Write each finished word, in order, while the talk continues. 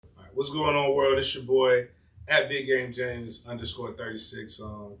What's going on, world? It's your boy at Big Game James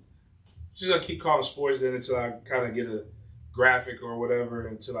 _36. Just gonna keep calling sports then until I kind of get a graphic or whatever,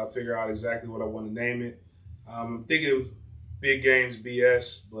 until I figure out exactly what I want to name it. I'm thinking Big Games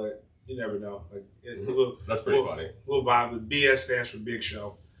BS, but you never know. Like that's pretty funny. We'll vibe with BS stands for Big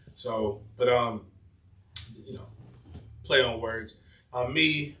Show. So, but you know, play on words.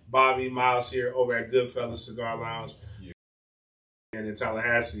 Me, Bobby, Miles here over at Goodfellas Cigar Lounge in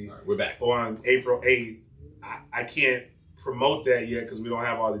Tallahassee. All right, we're back on April 8th. I can't promote that yet because we don't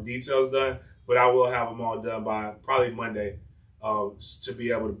have all the details done, but I will have them all done by probably Monday to be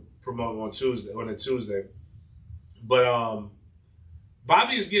able to promote on a Tuesday. But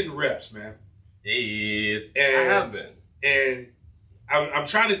Bobby is getting reps, man. I have been, and I'm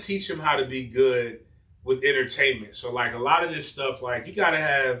trying to teach him how to be good with entertainment. So like a lot of this stuff, like you gotta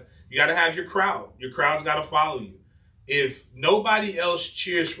have your crowd. Your crowd's gotta follow you. If nobody else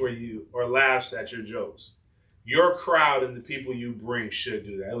cheers for you or laughs at your jokes, your crowd and the people you bring should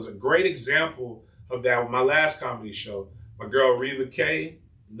do that. It was a great example of that with my last comedy show. My girl Reva K,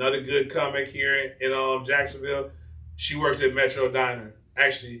 another good comic here in Jacksonville. She works at Metro Diner.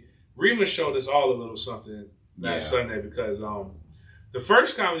 Actually, Reva showed us all a little something last Sunday because the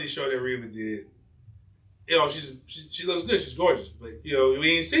first comedy show that Reva did, you know, she looks good, she's gorgeous, but you know,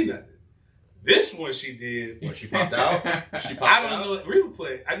 we ain't seen nothing. This one she did. When she popped out? I don't know. Reva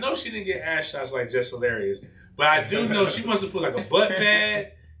put. I know she didn't get ass shots like Just Hilarious, but I do know she must have put like a butt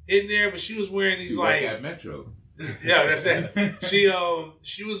pad in there. But she was wearing these like at Metro. Yeah, that's that.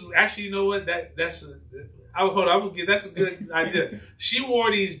 She was actually, you know what? That's a good idea. She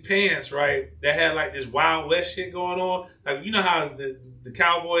wore these pants, right, that had like this Wild West shit going on. Like, you know how the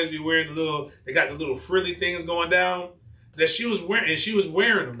cowboys be wearing they got the little frilly things going down that she was wearing, and she was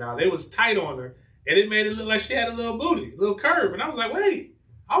wearing them now. They was tight on her, and it made it look like she had a little booty, a little curve. And I was like, wait,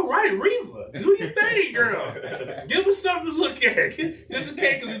 all right, Reva, do your thing, girl. Give us something to look at. Just in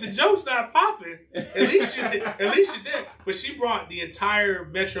case, because if the joke's not popping, at least you did. But she brought the entire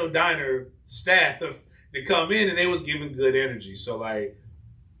Metro Diner staff to come in, and they was giving good energy. So like,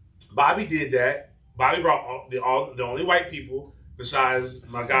 Bobby did that. Bobby brought the only white people besides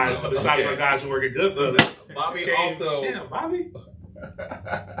my guys who work at Goodfellas. Bobby also. Damn, Bobby.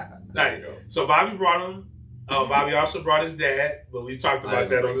 Nice. So Bobby brought him. Bobby also brought his dad, but we talked about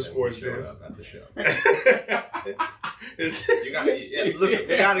that on the sports day. At the show. You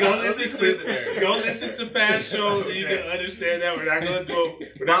gotta go listen to past shows, and you can understand that. We're not going to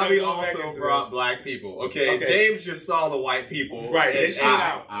do. Bobby also brought black people. Okay, James just saw the white people. Right, they stood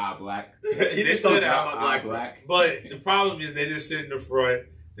out. Black. They stood out. Black. But the problem is they didn't sit in the front.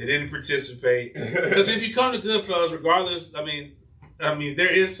 They didn't participate. Because if you come to Goodfellas, regardless, I mean,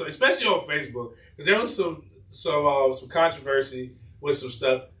 there is, especially on Facebook, because there was some controversy with some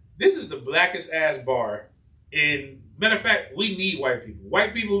stuff. This is the blackest ass bar. Matter of fact, we need white people.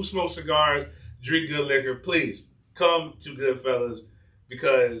 White people who smoke cigars, drink good liquor, please come to Goodfellas,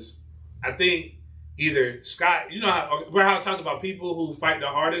 because I think either Scott, you know how I talk about people who fight the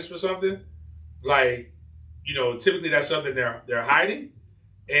hardest for something, like, you know, typically that's something they're hiding,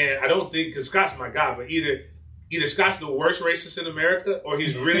 and I don't think, because Scott's my guy, but either Scott's the worst racist in America, or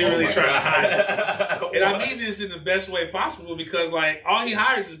he's really, really trying to hide it. And I mean this in the best way possible, because like all he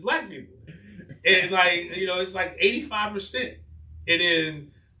hires is black people. And like, you know, it's like 85%. And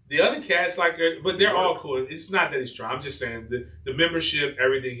then the other cats, like, but they're all cool. It's not that he's trying. I'm just saying the membership,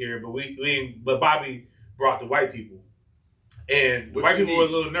 everything here, but Bobby brought the white people. And the white people were a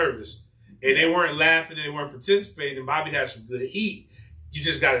little nervous. And they weren't laughing and they weren't participating. And Bobby had some good heat. You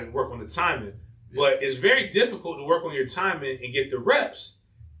just got to work on the timing. But it's very difficult to work on your timing and get the reps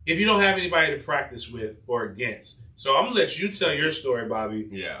if you don't have anybody to practice with or against. So I'm going to let you tell your story,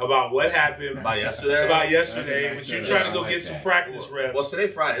 Bobby, about what happened. About yesterday? But you're trying to go get some practice reps. Well, today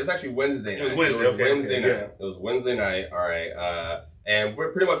Friday. It was actually Wednesday night. It was Wednesday, night. It was Wednesday night, all right. And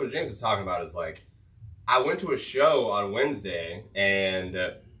pretty much what James is talking about is, like, I went to a show on Wednesday, and,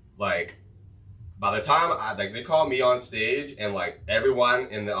 like, by the time they called me on stage, and like everyone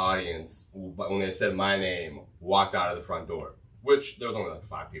in the audience, when they said my name, walked out of the front door. Which there was only like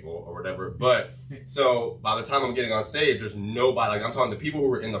 5 people or whatever. But so by the time I'm getting on stage, there's nobody. Like, I'm talking the people who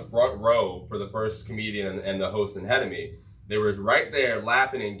were in the front row for the first comedian and the host ahead of me. They were right there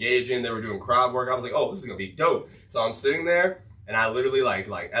laughing, engaging. They were doing crowd work. I was like, oh, this is gonna be dope. So I'm sitting there. And I literally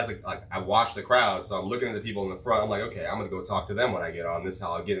I watch the crowd, so I'm looking at the people in the front. I'm like, okay, I'm gonna go talk to them when I get on. This is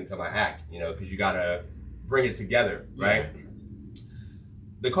how I'll get into my act, you know, because you gotta bring it together, right? Yeah.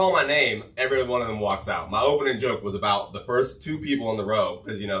 They call my name, every one of them walks out. My opening joke was about the first 2 people in the row,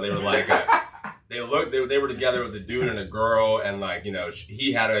 because, you know, they were like, They were together with a dude and a girl, and like, you know,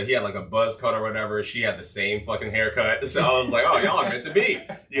 he had like a buzz cut or whatever. She had the same fucking haircut. So I was like, oh, y'all are meant to be,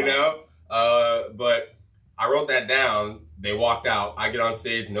 you know? But I wrote that down. They walked out. I get on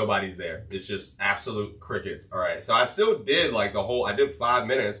stage. Nobody's there. It's just absolute crickets. All right. So I still did like I did 5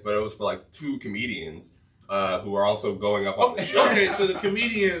 minutes, but it was for like 2 comedians who were also going up on the show. Okay, so the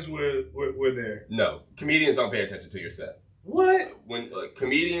comedians were there. No, comedians don't pay attention to your set. What? When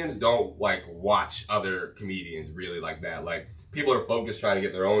comedians don't like watch other comedians really like that. Like people are focused trying to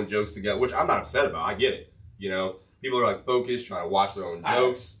get their own jokes together, which I'm not upset about. I get it. You know, people are like focused trying to watch their own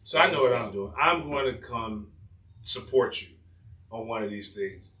jokes. So I know what I'm doing. I'm going to come support you on one of these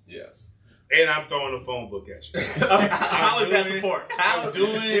things. Yes. And I'm throwing a phone book at you. How is that support? I'm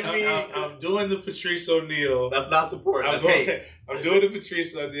doing the Patrice O'Neal. That's not support. That's hate. I'm doing the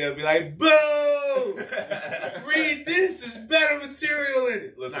Patrice O'Neal. Be like, boo! Read this. There's better material in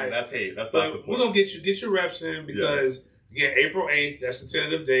it. Listen, that's hate. That's not support. We're gonna get your reps in because again, April 8th. That's the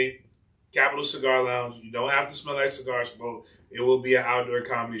tentative date. Capitol Cigar Lounge. You don't have to smell like cigar smoke. It will be an outdoor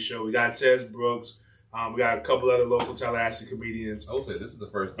comedy show. We got Tez Brooks. We got a couple other local Tallahassee comedians. I will say this is the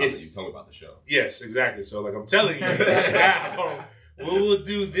first time that you told me about the show. Yes, exactly. So, like I'm telling you, now we will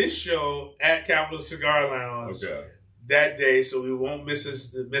do this show at Capitol Cigar Lounge that day, so we won't miss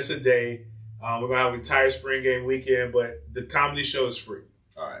a day. We're gonna have an entire spring game weekend, but the comedy show is free.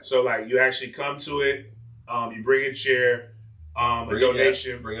 All right. So, like, you actually come to it. You bring a chair, a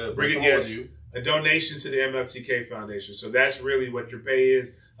donation, bring a guest, a donation to the MFTK Foundation. So that's really what your pay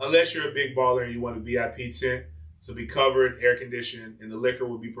is. Unless you're a big baller and you want a VIP tent to be covered, air conditioned, and the liquor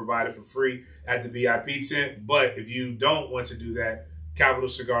will be provided for free at the VIP tent. But if you don't want to do that, Capitol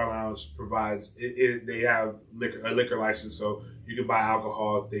Cigar Lounge provides they have a liquor license, so you can buy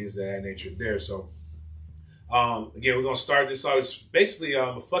alcohol, things of that nature there. So again, we're gonna start this off. It's basically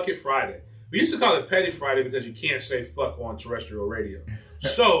a Fuck It Friday. We used to call it Petty Friday because you can't say fuck on terrestrial radio.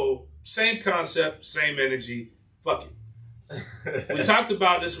 So same concept, same energy. Fuck it. We talked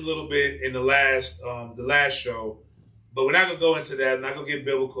about this a little bit in the last show, but we're not gonna go into that. I'm not gonna get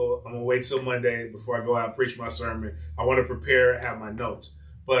biblical. I'm gonna wait till Monday before I go out and preach my sermon. I want to prepare, have my notes.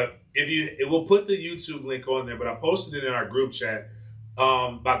 But we'll put the YouTube link on there. But I posted it in our group chat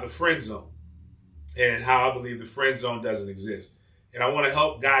about the friend zone and how I believe the friend zone doesn't exist. And I want to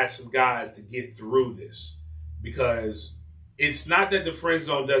help guide some guys to get through this because it's not that the friend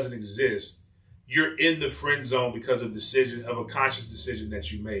zone doesn't exist. You're in the friend zone because of a conscious decision that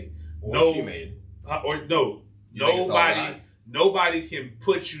you made. She made. Nobody can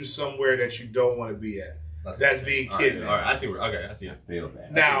put you somewhere that you don't want to be at. That's being kidnapped. All right, I see. I see. I feel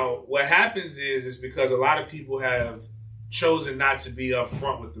that. Now, what happens is because a lot of people have chosen not to be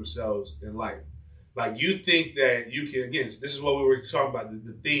upfront with themselves in life. Like you think that you can, again, this is what we were talking about,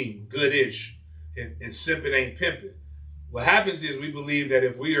 the theme, good-ish, and simping ain't pimping. What happens is we believe that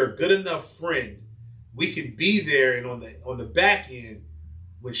if we are a good enough friend, we can be there, and on the back end,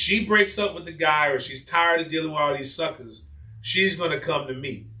 when she breaks up with the guy or she's tired of dealing with all these suckers, she's going to come to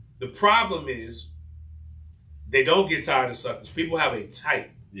me. The problem is they don't get tired of suckers. People have a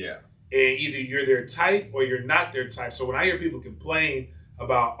type. Yeah. And either you're their type or you're not their type. So when I hear people complain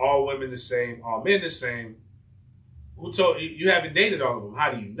about all women the same, all men the same, who told you? You haven't dated all of them.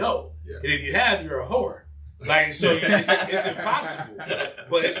 How do you know? Yeah. And if you have, you're a whore. Like, so it's impossible.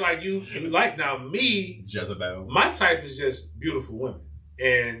 But it's like you like, now me, Jezebel. My type is just beautiful women.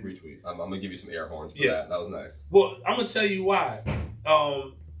 And retweet. I'm going to give you some air horns for that. That was nice. Well, I'm going to tell you why.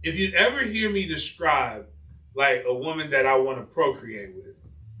 If you ever hear me describe like a woman that I want to procreate with,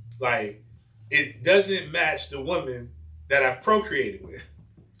 like it doesn't match the woman that I've procreated with.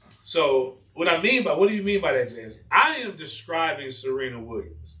 So what do you mean by that, James? I am describing Serena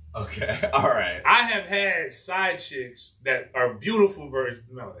Williams. Okay, all right. I have had side chicks that are beautiful versions.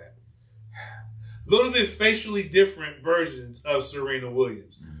 No, that a little bit facially different versions of Serena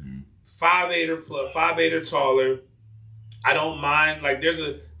Williams. 5'8" or plus, 5'8" or taller. I don't mind. Like there's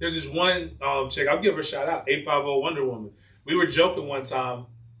this one chick. I'll give her a shout out. 850 Wonder Woman. We were joking one time.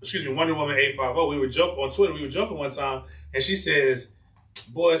 Excuse me, Wonder Woman 850. We were joking on Twitter. We were joking one time, and she says,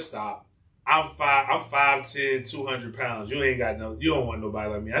 "Boy, stop. I'm 5'10", 200 pounds. You don't want nobody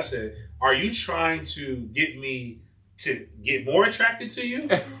like me." I said, "Are you trying to get me to get more attracted to you,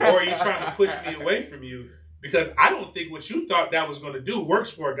 or are you trying to push me away from you? Because I don't think what you thought that was going to do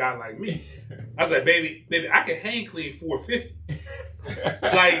works for a guy like me." I was like, baby, I can hang clean 450.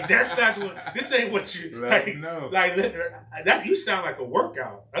 Like that's not going. This ain't what you like. No. Like that. You sound like a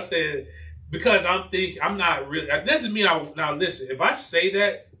workout. I said because I'm not really. That doesn't mean now listen. If I say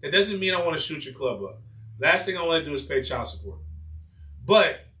that, it doesn't mean I want to shoot your club up. Last thing I want to do is pay child support.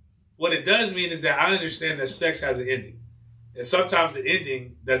 But what it does mean is that I understand that sex has an ending. And sometimes the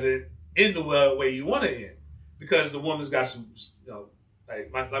ending doesn't end the way you want to end. Because the woman's got some,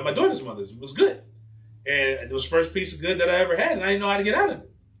 like my daughter's mother's was good. And it was the first piece of good that I ever had, and I didn't know how to get out of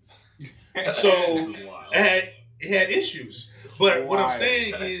it. So it had issues. But what I'm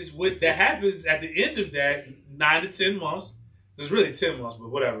saying is what that happens at the end of that 9 to 10 months, there's really 10 months,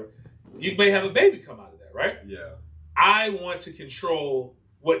 but whatever, you may have a baby come out of that, right? Yeah. I want to control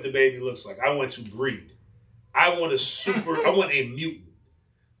what the baby looks like. I want to breed. I want a mutant.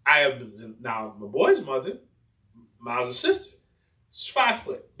 Now, my boy's mother, Miles' sister, is 5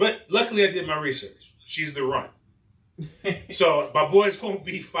 foot. But luckily I did my research. She's the run. So my boys won't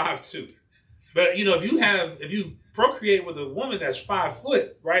be 5'2". But if you procreate with a woman that's 5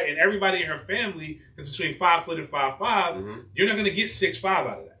 foot, right, and everybody in her family is between 5 foot and 5'5", you're not gonna get 6'5"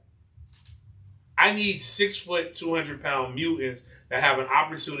 out of that. I need 6 foot, 200-pound mutants that have an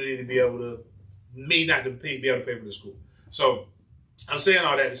opportunity to be able to be able to pay for the school. So I'm saying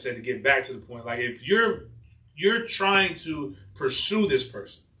all that to say, to get back to the point, like if you're trying to pursue this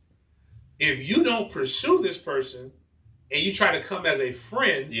person, if you don't pursue this person and you try to come as a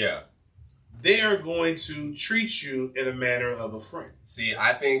friend, they are going to treat you in a manner of a friend. See,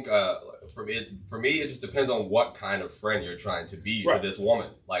 I think for me, it just depends on what kind of friend you're trying to be to this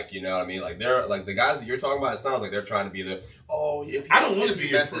woman. Like, you know what I mean? Like, they're like the guys that you're talking about. It sounds like they're trying to be if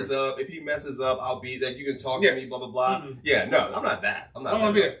he messes up, I'll be that. You can talk to me, blah blah blah. Yeah, no, I'm not that. I'm not. I don't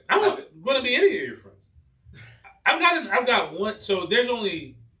want to be that. I don't want to be any of your friends. I've got one. So there's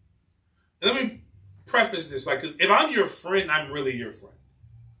only. Let me preface this, like, 'cause if I'm your friend, I'm really your friend.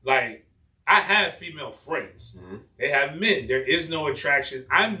 Like, I have female friends. They have men. There is no attraction.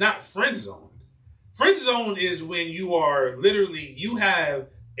 I'm not friend zoned. Friend zone is when you are literally, you have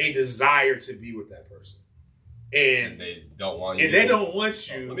a desire to be with that person. And they don't want you. And they don't want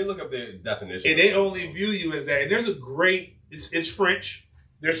you. Let me look up the definition. And they only view you as that. And there's a great, it's French.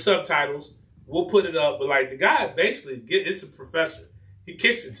 There's subtitles. We'll put it up. But like the guy basically, it's a professor. He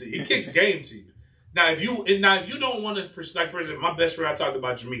kicks it to you. He kicks game to you. Now, if you don't want to, like for example, my best friend, I talked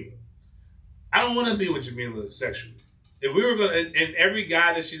about Jamila. I don't want to be with Jamila sexually. If we were going to, and every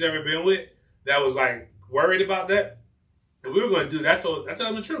guy that she's ever been with that was like worried about that, if we were going to do that, I told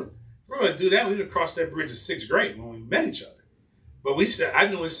him the truth. If we were going to do that, we would have crossed that bridge in 6th grade when we met each other. But I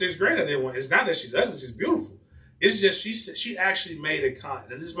knew in 6th grade I didn't want, it's not that she's ugly, she's beautiful. It's just she actually made a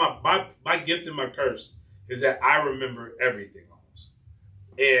comment. And this is my gift and my curse is that I remember everything almost.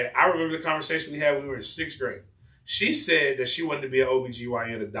 And I remember the conversation we had when we were in 6th grade. She said that she wanted to be an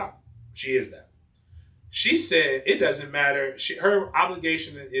OBGYN, a doctor. She is that. She said it doesn't matter. Her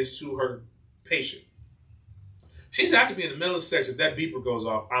obligation is to her patient. She said, I could be in the middle of sex. If that beeper goes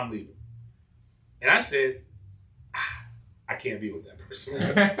off, I'm leaving. And I said, I can't be with that person.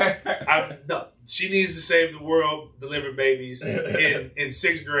 No, she needs to save the world, deliver babies. In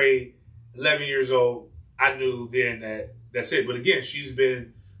 6th grade, 11 years old, I knew then that's it. But again, she's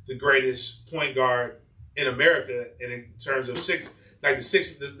been the greatest point guard in America. And in terms of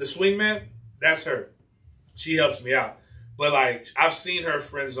the swing man, that's her. She helps me out. But like, I've seen her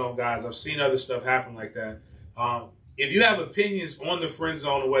friend zone guys. I've seen other stuff happen like that. If you have opinions on the friend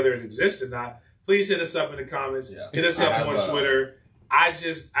zone or whether it exists or not, please hit us up in the comments. Yeah. Hit us up on Twitter. I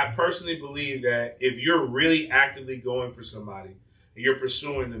personally believe that if you're really actively going for somebody and you're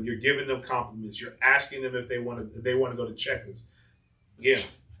pursuing them, you're giving them compliments, you're asking them if they want to go to Checkers. Yeah.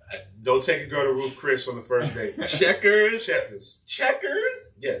 Don't take a girl to Ruth Chris on the first date. Checkers?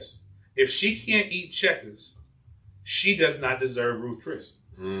 Checkers? Yes. If she can't eat Checkers, she does not deserve Ruth Chris.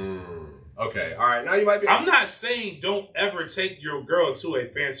 Okay. All right. Now you might be. I'm not saying don't ever take your girl to a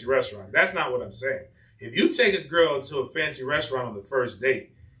fancy restaurant. That's not what I'm saying. If you take a girl to a fancy restaurant on the first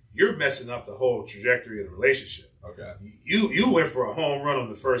date, you're messing up the whole trajectory of the relationship. Okay. You went for a home run on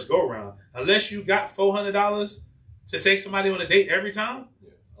the first go round. Unless you got $400 to take somebody on a date every time.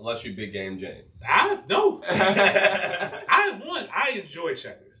 Unless you big game James. No. I enjoy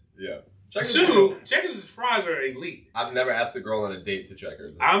Checkers. Yeah. Checkers' fries are elite. I've never asked a girl on a date to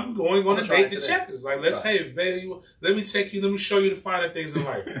Checkers. I'm going on a date to Checkers. Like, hey, baby, let me show you the finer things in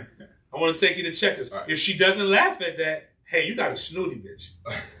life. I want to take you to Checkers. Right. If she doesn't laugh at that, hey, you got a snooty bitch.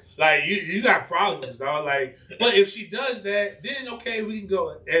 Like, you got problems, dog. Like, but if she does that, then okay, we can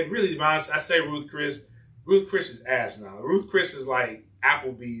go. And really, I say Ruth Chris. Ruth Chris is ass now. Ruth Chris is like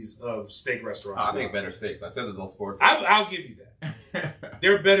Applebee's of steak restaurants. I make better steaks. I said it on sports. I'll give you that.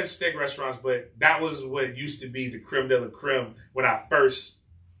 There are better steak restaurants, but that was what used to be the creme de la creme when I first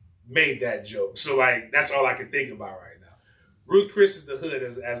made that joke. So, like, that's all I can think about right now. Ruth Chris is the hood,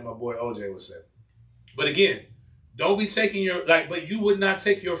 as my boy OJ would say. But again, Don't be taking your but you would not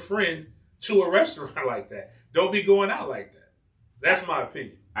take your friend to a restaurant like that. Don't be going out like that. That's my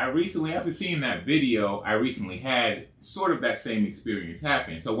opinion. After seeing that video, I recently had sort of that same experience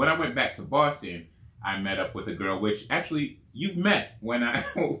happen. So when I went back to Boston, I met up with a girl, which actually you've met when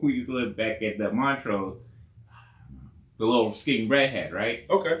we used to live back at the Montrose, the little skinny redhead, right?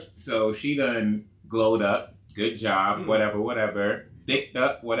 Okay. So she done glowed up, good job, whatever, thicked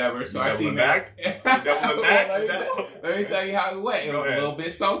up, whatever. So I seen back. Doubling back. Let me tell you how it went. It was a little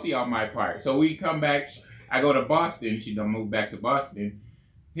bit salty on my part. So we come back. I go to Boston. She done moved back to Boston.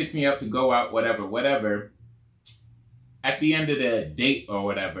 Hits me up to go out, whatever. At the end of the date or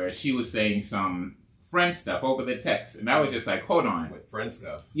whatever, she was saying some friend stuff over the text. And I was just like, hold on. With friend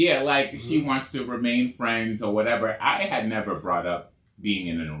stuff? Yeah, like she wants to remain friends or whatever. I had never brought up being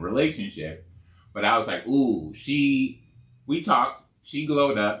in a relationship. But I was like, ooh, we talked. She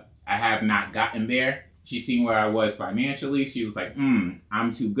glowed up. I have not gotten there. She seen where I was financially. She was like,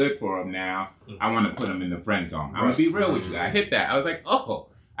 I'm too good for him now. I want to put him in the friend zone. I'm going to be real with you. I hit that. I was like, oh.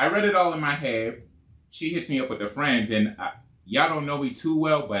 I read it all in my head. She hits me up with her friends, and y'all don't know me too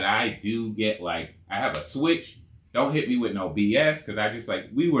well, but I do get I have a switch. Don't hit me with no BS, because I just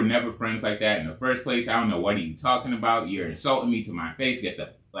we were never friends like that in the first place. I don't know what are you talking about. You're insulting me to my face. Get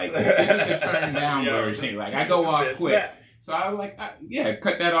the this is the turn down version. I go off quick. So I was like,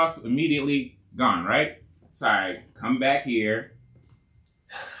 cut that off immediately. Gone, right? So I come back here.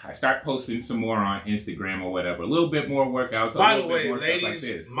 I start posting some more on Instagram or whatever. A little bit more workouts. By the way,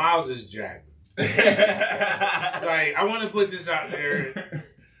 ladies, Miles is jacked. I want to put this out there.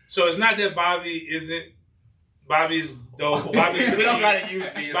 So it's not that Bobby isn't. Bobby's dope. Bobby's petite. We don't gotta use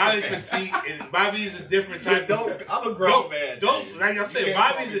these. Bobby's petite, and Bobby's a different type. Dope. I'm a grown man. Dope. Like I'm saying,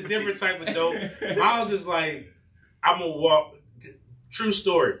 Bobby's a different type of dope. Miles is I'm gonna walk. True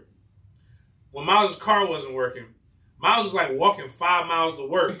story. When Miles' car wasn't working, Miles was walking 5 miles to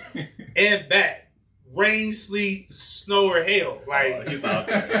work and back. Rain, sleet, snow, or hail.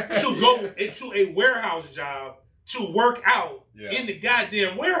 To go into a warehouse job to work out in the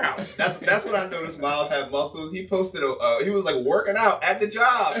goddamn warehouse. That's when I noticed Miles had muscles. He posted he was working out at the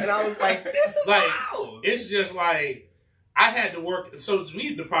job. And I was like, this is Miles. It's just I had to work. So to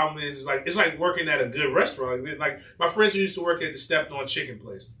me, the problem is it's like working at a good restaurant. My friends who used to work at the Stepped On Chicken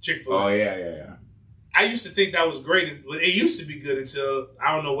place, Chick-fil-A. Oh, yeah. I used to think that was great. It used to be good until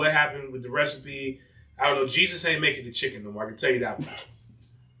I don't know what happened with the recipe. I don't know. Jesus ain't making the chicken no more. I can tell you that much.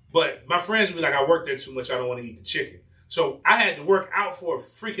 But my friends would be like, I work there too much. I don't want to eat the chicken. So I had to work out for a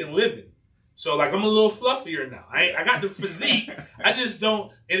freaking living. So I'm a little fluffier now. I got the physique. I just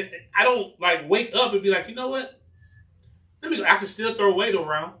don't. And I don't wake up and be like, you know what? I can still throw weight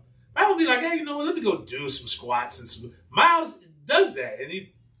around. I don't be like, hey, you know what? Let me go do some squats and some. Miles does that, and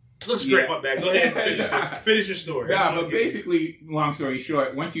he looks great. My bad. Go ahead and finish your story. But basically, long story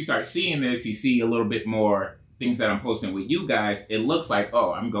short, once you start seeing this, you see a little bit more things that I'm posting with you guys. It looks like,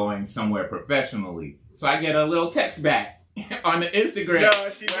 oh, I'm going somewhere professionally. So I get a little text back on the Instagram.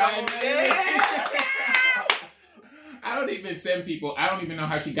 I don't even send people. I don't even know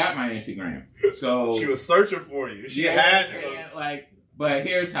how she got my Instagram. So she was searching for you. She had to go. But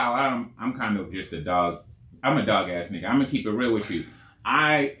here's how I'm kind of just a dog. I'm a dog ass nigga. I'm gonna keep it real with you.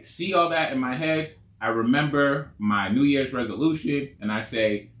 I see all that in my head. I remember my New Year's resolution, and I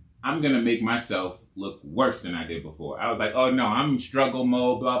say I'm gonna make myself look worse than I did before. I was like, oh no, I'm in struggle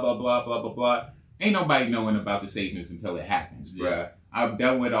mode. Blah blah blah blah blah blah. Ain't nobody knowing about the Satanists until it happens, bruh. I've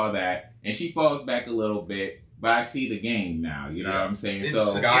done with all that, and she falls back a little bit. But I see the game now, you know what I'm saying?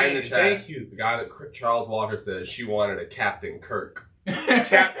 So the guy in the chat, thank you. The guy that Charles Walker says she wanted a Captain Kirk.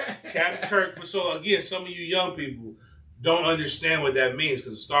 Captain Kirk. So again, some of you young people don't understand what that means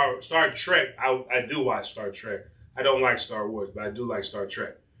because Star Trek. I do watch Star Trek. I don't like Star Wars, but I do like Star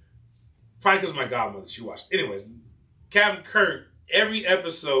Trek. Probably because my godmother she watched. Anyways, Captain Kirk. Every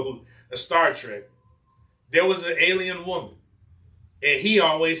episode of Star Trek, there was an alien woman. And he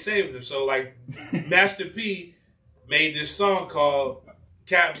always saved them. So, Master P made this song called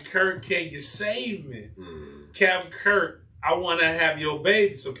Captain Kirk, Can You Save Me? Captain Kirk, I Want to Have Your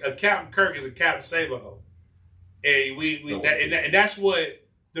Baby. So, Captain Kirk is a Captain Save-A-Ho. And and that's what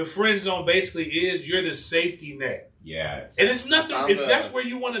the friend zone basically is. You're the safety net. Yes. And it's nothing. If that's where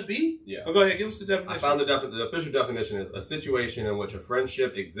you want to be, go ahead, give us the definition. I found the official definition is a situation in which a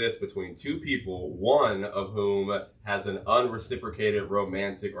friendship exists between two people, one of whom has an unreciprocated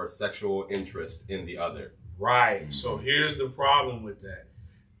romantic or sexual interest in the other. Right. So here's the problem with that.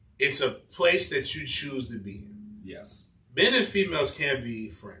 It's a place that you choose to be in. Yes. Men and females can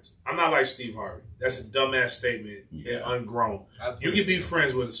be friends. I'm not like Steve Harvey. That's a dumbass statement and ungrown. You can be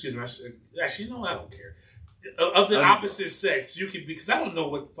friends with, excuse me, actually, I don't care. of the opposite sex, you can be, because I don't know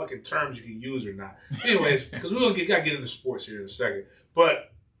what fucking terms you can use or not. Anyways, because we're gotta get into sports here in a second.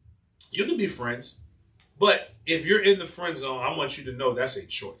 But you can be friends. But if you're in the friend zone, I want you to know that's a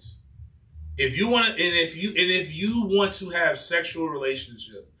choice. If you want to, and if you want to have sexual relations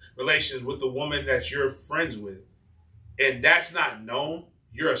with the woman that you're friends with, and that's not known,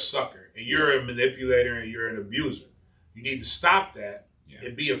 you're a sucker and you're a manipulator and you're an abuser. You need to stop that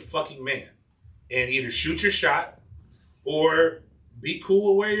and be a fucking man, and either shoot your shot or be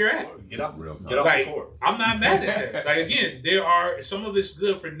cool with where you're at. Get off the court. I'm not mad at that. Like, again, there are some of it's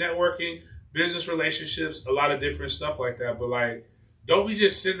good for networking, business relationships, a lot of different stuff like that. But like, don't be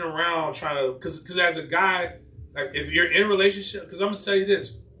just sitting around trying to, because as a guy, like if you're in a relationship, because I'm gonna tell you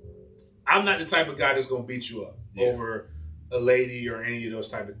this, I'm not the type of guy that's gonna beat you up over a lady or any of those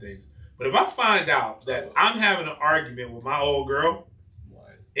type of things. But if I find out that I'm having an argument with my old girl,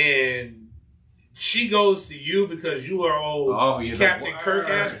 and she goes to you because you are old Captain Kirk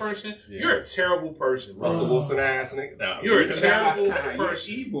ass person, you're a terrible person. Russell Wilson ass nigga. No. You're a terrible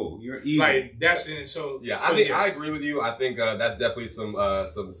person. You're evil. Like that's it. So I agree with you. I think that's definitely some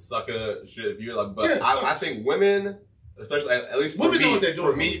sucker shit. If you're like, but I think women, especially at least for women me, know what they're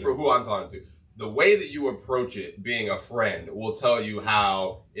doing for who I'm talking to. The way that you approach it, being a friend, will tell you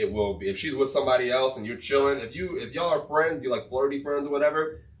how it will be. If she's with somebody else and you're chilling, if y'all are friends, you're like flirty friends or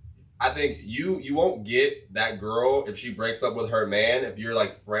whatever, I think you won't get that girl if she breaks up with her man if you're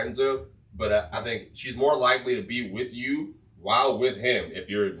like friends with. But I think she's more likely to be with you while with him if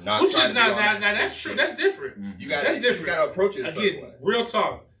you're not. Which is not that's true. That's different. You gotta approach it again. Real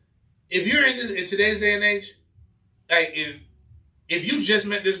talk. If you're in today's day and age, like if you just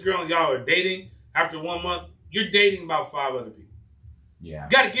met this girl and y'all are dating after 1 month, you're dating about 5 other people. Yeah.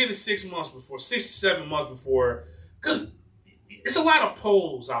 You got to give it 6 to 7 months before, because it's a lot of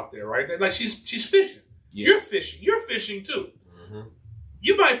poles out there, right? Like she's fishing. Yeah. You're fishing. You're fishing too. Mm-hmm.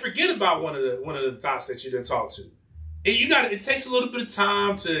 You might forget about one of the thoughts that you didn't talk to, and it takes a little bit of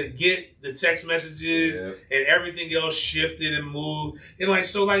time to get the text messages and everything else shifted and moved, and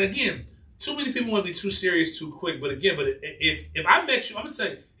again. Too many people want to be too serious too quick. But if I met you, I'm going to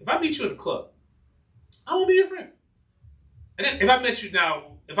tell you, if I meet you in a club, I want to be your friend. And then if I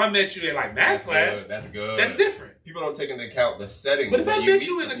met you in like math class, that's good. That's different. People don't take into account the settings. But if I met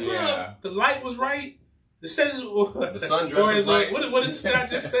you in a club, the light was right, the settings, the sundress was right. What did Scott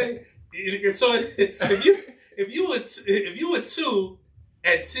just say? So if you were 2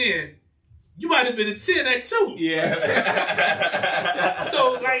 at 10, you might have been a 10 at 2. Yeah.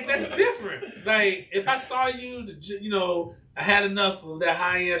 So, that's different. Like, if I saw you, I had enough of that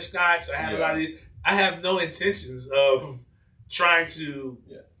high-end scotch. I had a lot of these. I have no intentions of trying to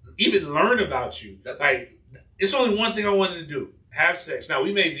even learn about you. It's only one thing I wanted to do. Have sex. Now,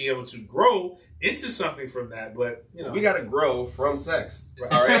 we may be able to grow into something from that, but, we got to grow from sex.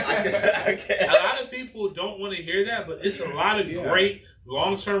 Right. All right? A lot of people don't want to hear that, but it's a lot of great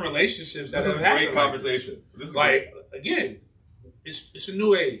long-term relationships that have happened. This is a great conversation. This is again, it's a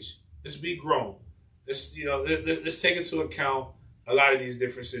new age. Let's be grown. Let's take into account a lot of these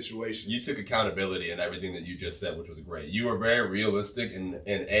different situations. You took accountability in everything that you just said, which was great. You were very realistic in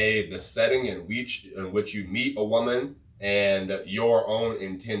the setting in which you meet a woman and your own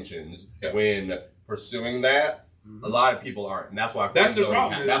intentions when pursuing that. A lot of people aren't, and that's why that's the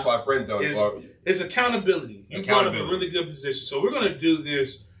problem. That's why FriendZone is accountability. You brought up a really good position. So we're going to do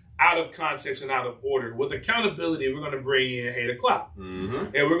this out of context and out of order. With accountability, we're going to bring in Hater Clock,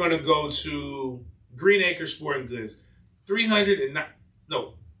 and we're going to go to Green Acre Sporting Goods,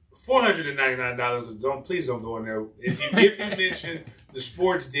 $499. Please don't go in there. If you mention the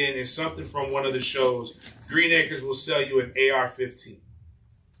Sports Den and something from one of the shows, Green Acres will sell you an AR-15.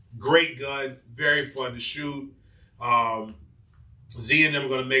 Great gun, very fun to shoot. Z and them are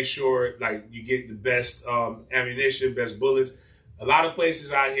going to make sure you get the best ammunition, best bullets. A lot of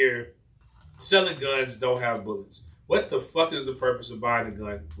places out here selling guns don't have bullets. What the fuck is the purpose of buying a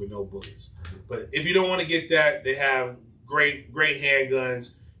gun with no bullets? But if you don't want to get that, they have great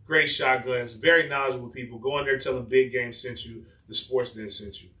handguns, great shotguns, very knowledgeable people. Go in there, tell them Big Game sent you, the Sports Den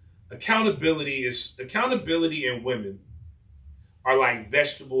sent you. Accountability and women are like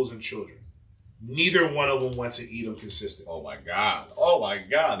vegetables and children. Neither one of them wants to eat them consistently. Oh my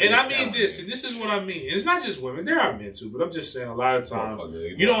God. And I mean this, and this is what I mean. And it's not just women. There are men too, but I'm just saying a lot of times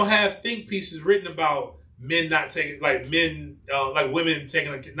you don't have think pieces written about men not taking, women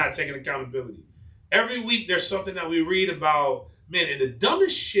not taking accountability. Every week there's something that we read about men, and the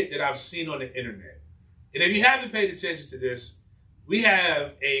dumbest shit that I've seen on the internet. And if you haven't paid attention to this, we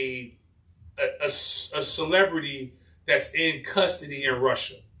have a celebrity that's in custody in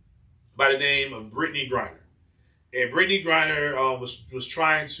Russia by the name of Brittney Griner. and Brittney Griner was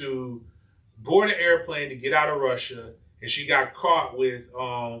trying to board an airplane to get out of Russia, and she got caught with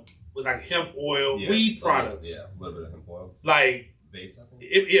like hemp oil, weed products. Yeah, a little bit of hemp oil. Like vapes, I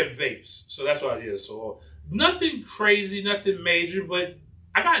think. Vapes. So that's what it is. So nothing crazy, nothing major, but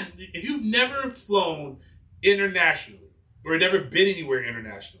if you've never flown internationally or never been anywhere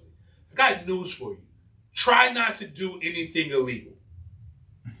internationally, I got news for you. Try not to do anything illegal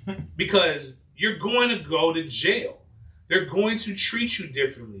because you're going to go to jail. They're going to treat you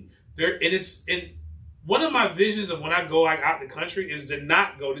differently. And one of my visions of when I go out the country is to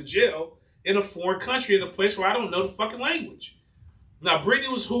not go to jail in a foreign country, in a place where I don't know the fucking language. Now,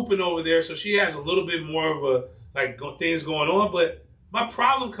 Brittney was hooping over there, so she has a little bit more of things going on. But my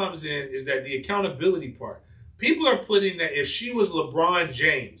problem comes in is that the accountability part. People are putting that if she was LeBron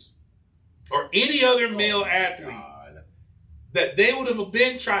James or any other male athlete, that they would have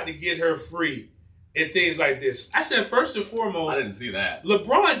been trying to get her free and things like this. I said, first and foremost, I didn't see that.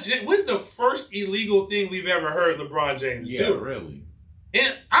 LeBron James, what's the first illegal thing we've ever heard LeBron James do? Yeah, really.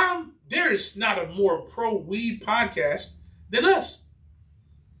 And there is not a more pro-weed podcast than us.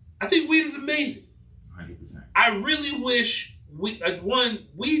 I think weed is amazing. 100%. I really wish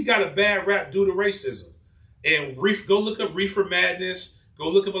weed got a bad rap due to racism. And go look up Reefer Madness. Go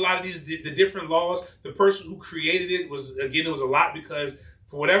look up a lot of the different laws. The person who created it was a lot because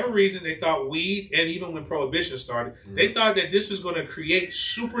for whatever reason, they thought weed, and even when Prohibition started, they thought that this was going to create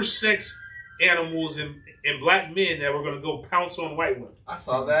super sex animals and black men that were going to go pounce on white women. I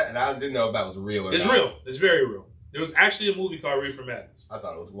saw that, and I didn't know if that was real or not. It's real. It's very real. There was actually a movie called Reefer Madness. I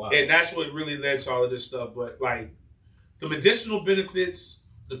thought it was wild. And that's what really led to all of this stuff. But, like, the medicinal benefits,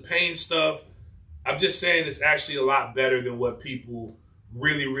 the pain stuff, I'm just saying it's actually a lot better than what people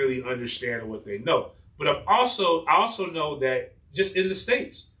really, really understand and what they know. But I also know that just in the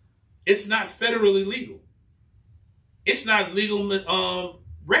States, it's not federally legal. It's not legal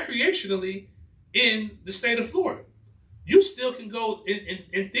recreationally in the state of Florida. You still can go,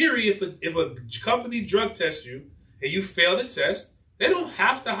 in theory, if a company drug tests you and you fail the test, they don't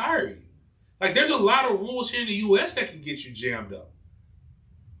have to hire you. Like, there's a lot of rules here in the U.S. that can get you jammed up.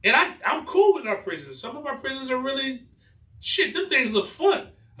 And I'm cool with our prisons. Some of our prisons are really, shit, them things look fun.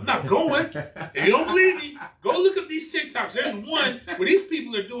 I'm not going. If you don't believe me, go look up these TikToks. There's one where these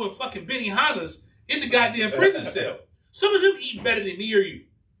people are doing fucking Benihanas in the goddamn prison cell. Some of them eat better than me or you.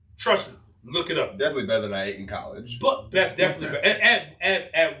 Trust me. Look it up. Definitely better than I ate in college. But definitely better.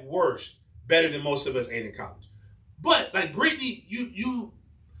 At worst, better than most of us ate in college. But like Brittney,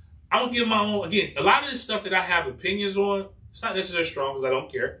 I'm gonna give my own. Again, a lot of this stuff that I have opinions on, it's not necessarily strong because I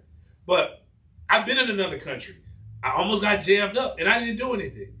don't care. But I've been in another country. I almost got jammed up and I didn't do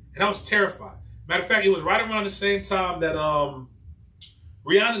anything. And I was terrified. Matter of fact, it was right around the same time that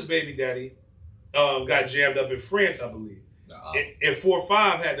Rihanna's baby daddy got jammed up in France, I believe. And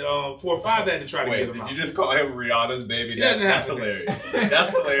 4-5 had to try to get him out. Did you just call him Rihanna's baby? That's hilarious.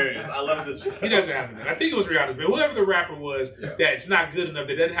 That's hilarious. I love this shit. He doesn't have it. I think it was Rihanna's baby. Whoever the rapper was that's not good enough,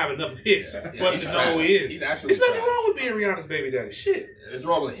 that doesn't have enough hits for us to know who he is. There's nothing wrong with being Rihanna's baby daddy. Shit. There's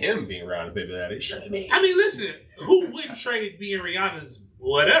wrong with him being Rihanna's baby daddy. I mean, listen, who wouldn't trade being Rihanna's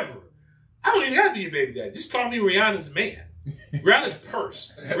whatever? I don't even have to be a baby daddy. Just call me Rihanna's man. Rihanna's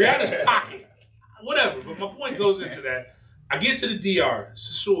purse. Rihanna's pocket. Whatever. But my point goes into that. I get to the DR,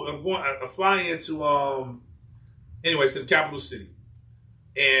 so I fly into to the capital city,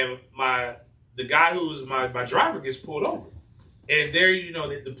 and the guy who was my driver gets pulled over, and there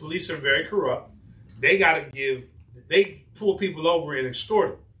the police are very corrupt. They pull people over and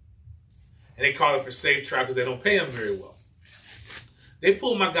extort them, and they call it for safe travel because they don't pay them very well. They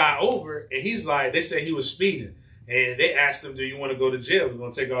pulled my guy over, and he's like, they say he was speeding, and they asked him, "Do you want to go to jail? We're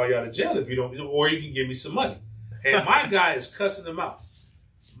gonna take all y'all to jail if you don't, or you can give me some money." And my guy is cussing him out.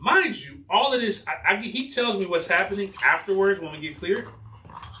 Mind you, all of this, he tells me what's happening afterwards when we get cleared.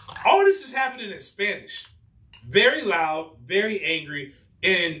 All this is happening in Spanish. Very loud, very angry,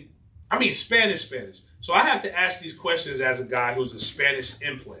 and I mean Spanish. So I have to ask these questions as a guy who's a Spanish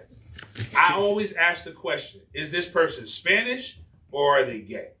implant. I always ask the question, is this person Spanish or are they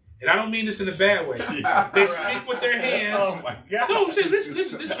gay? And I don't mean this in a bad way. They speak with their hands. Oh my God. No, I'm saying, listen,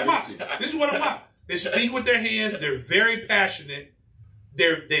 this is why. This is what I'm about. They speak with their hands. They're very passionate.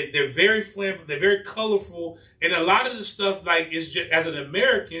 They're very flamboyant. They're very colorful. And a lot of the stuff, like, is just, as an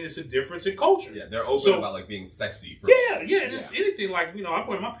American, it's a difference in culture. Yeah, they're open about like being sexy. And it's anything like, I'm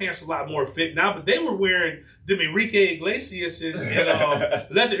wearing my pants a lot more fit now, but they were wearing them Enrique Iglesias and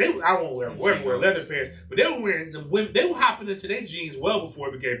leather. I won't wear leather pants, but they were wearing them women. They were hopping into their jeans well before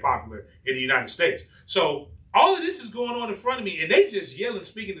it became popular in the United States. So all of this is going on in front of me, and they just yelling,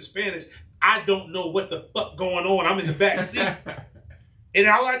 speaking in Spanish. I don't know what the fuck going on. I'm in the back seat. And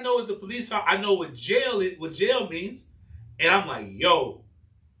all I know is the police, I know what jail means. And I'm like, yo,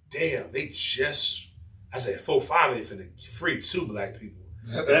 damn, they just, I said, 4-5 ain't finna free 2 black people.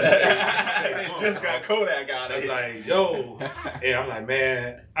 They just got Kodak out of it. I was like, yo. And I'm like,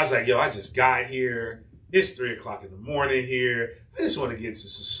 man, I was like, yo, I just got here. It's 3 o'clock in the morning here. I just want to get to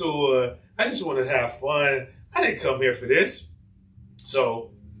Sasua. I just want to have fun. I didn't come here for this.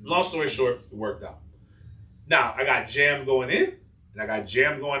 So, long story short, it worked out. Now, I got jammed going in, and I got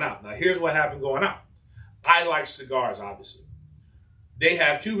jammed going out. Now, here's what happened going out. I like cigars, obviously. They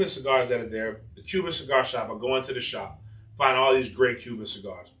have Cuban cigars that are there. The Cuban cigar shop, I go into the shop, find all these great Cuban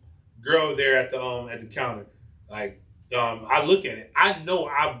cigars. Girl there at the counter, like, I look at it. I know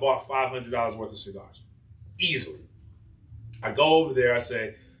I bought $500 worth of cigars. Easily. I go over there, I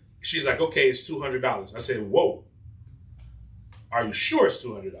say, she's like, okay, it's $200. I said, whoa. Are you sure it's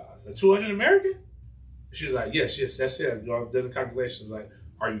 $200? Like, $200 American? She's like, yes, that's it. I've done the calculations. Like,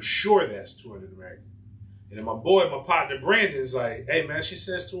 are you sure that's $200 American? And then my partner Brandon's like, hey man, she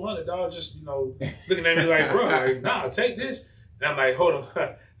says $200, just, looking at me like, bro, like, nah, take this. And I'm like, hold on.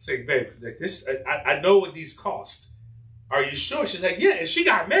 I say, babe, like this, I know what these cost. Are you sure? She's like, yeah. And she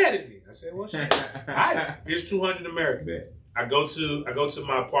got mad at me. I said, well, shit. All right, here's $200 American. I go to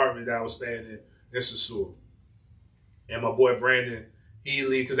my apartment that I was staying in Sasua. And my boy Brandon, he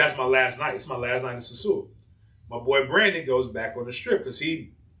leaves, because that's my last night. It's my last night in Sasua. My boy Brandon goes back on the strip because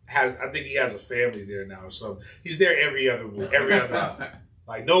I think he has a family there now or something. He's there every other night.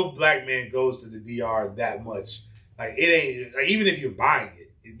 Like, no black man goes to the DR that much. Like, it ain't, like, even if you're buying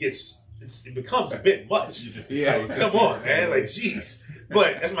it, it becomes a bit much. Come on, man. Like, jeez.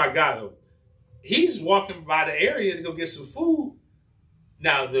 But that's my guy, though. He's walking by the area to go get some food.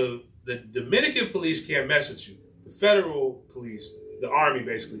 Now, the Dominican police can't mess with you. The federal police, the army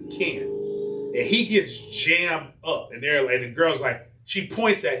basically can. And he gets jammed up. And the girl's like, she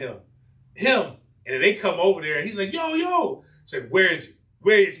points at him. And then they come over there and he's like, yo. It's like, where is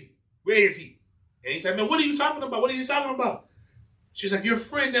he? And he's like, man, what are you talking about? She's like, your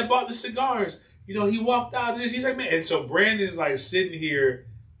friend that bought the cigars. He walked out of this. He's like, man. And so Brandon's like sitting here.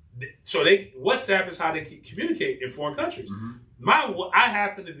 So WhatsApp is how they communicate in foreign countries. Mm-hmm. I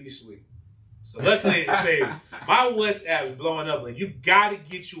happen to be asleep. So luckily it saved me. My WhatsApp is blowing up. Like, you got to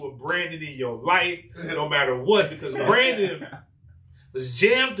get you a Brandon in your life no matter what, because Brandon was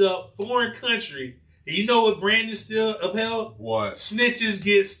jammed up, foreign country. And you know what Brandon still upheld? What? Snitches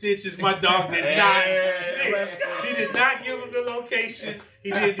get stitches. My dog did not snitch. He did not give him the location.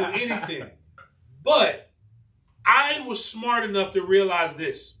 He didn't do anything. But I was smart enough to realize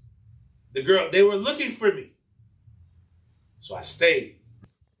this. They were looking for me. So I stayed.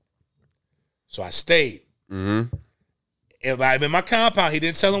 Mm-hmm. And I'm in my compound. He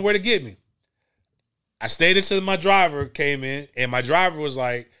didn't tell him where to get me. I stayed until my driver came in, and my driver was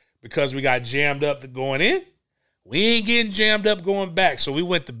like, because we got jammed up going in, we ain't getting jammed up going back. So we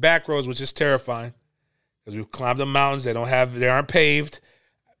went the back roads, which is terrifying, because we climbed the mountains. They aren't paved.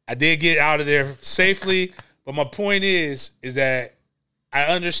 I did get out of there safely, but my point is that I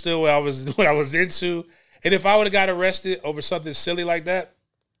understood what I was into. And if I would have got arrested over something silly like that,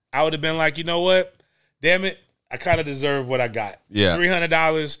 I would have been like, you know what? Damn it. I kind of deserve what I got. Yeah.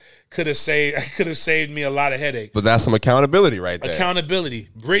 $300 could have saved me a lot of headache. But that's some accountability right there. Accountability.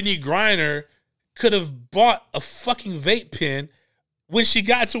 Brittney Griner could have bought a fucking vape pen when she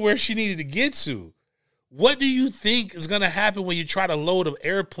got to where she needed to get to. What do you think is going to happen when you try to load an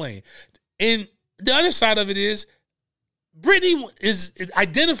airplane? And the other side of it is, Brittney is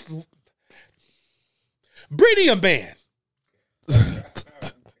Brittney a man.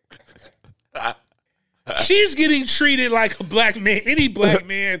 She's getting treated like a black man. Any black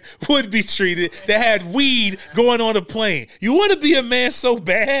man would be treated that had weed going on a plane. You want to be a man so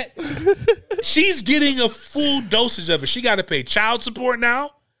bad? She's getting a full dosage of it. She got to pay child support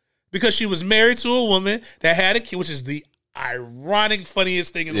now because she was married to a woman that had a kid, which is the ironic,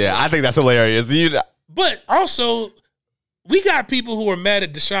 funniest thing in the world. Yeah, I think that's hilarious. But also, we got people who are mad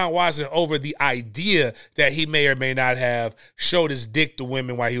at Deshaun Watson over the idea that he may or may not have showed his dick to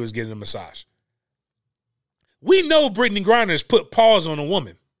women while he was getting a massage. We know Brittney Griner has put paws on a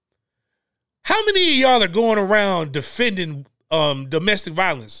woman. How many of y'all are going around defending domestic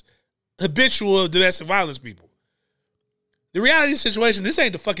violence, habitual domestic violence people? The reality of the situation, this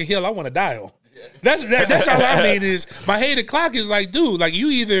ain't the fucking hill I want to die on. That's all I mean is my hated clock is like, dude, like you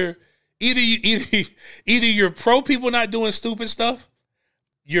either you're pro people not doing stupid stuff,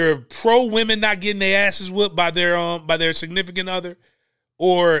 you're pro women not getting their asses whooped by their significant other,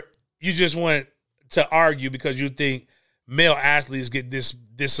 or you just want to argue because you think male athletes get this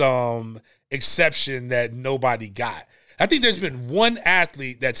exception that nobody got. I think there's been one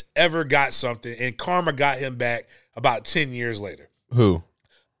athlete that's ever got something, and karma got him back about 10 years later. Who?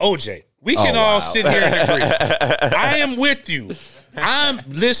 OJ. We can all sit here and agree. I am with you.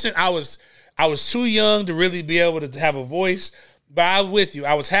 Listen, I was too young to really be able to have a voice, but I'm with you.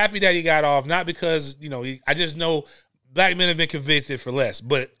 I was happy that he got off, not because, I just know black men have been convicted for less,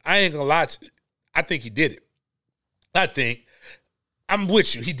 but I ain't gonna lie to you. I think he did it. I'm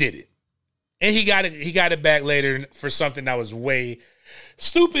with you. He did it. And he got it back later for something that was way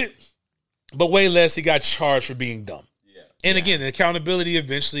stupid, but way less. He got charged for being dumb. And again, the accountability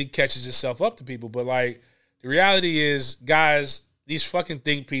eventually catches itself up to people. But, the reality is, guys, these fucking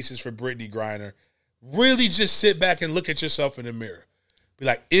think pieces for Brittney Griner, really just sit back and look at yourself in the mirror. Be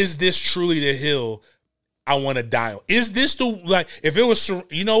like, is this truly the hill I want to die on? Is this if it was,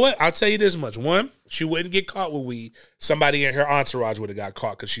 you know what? I'll tell you this much. One, she wouldn't get caught with weed. Somebody in her entourage would have got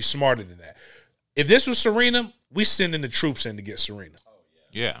caught because she's smarter than that. If this was Serena, we sending the troops in to get Serena.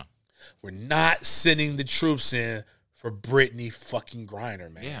 Yeah. We're not sending the troops in for Brittney fucking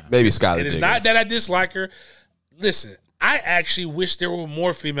Griner, man. Yeah. Maybe Skylar. And it's not that I dislike her. Listen, I actually wish there were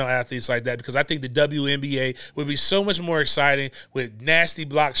more female athletes like that because I think the WNBA would be so much more exciting with nasty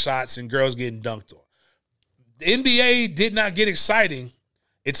block shots and girls getting dunked on. The NBA did not get exciting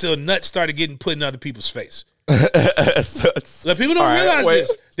until nuts started getting put in other people's face. So people don't realize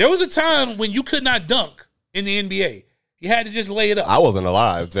this. There was a time when you could not dunk in the NBA. You had to just lay it up. I wasn't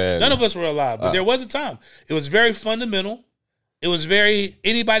alive then. None of us were alive, but there was a time. It was very fundamental. It was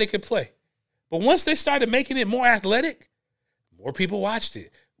anybody could play. But once they started making it more athletic, more people watched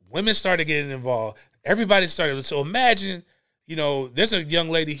it. Women started getting involved. Everybody started. So imagine, there's a young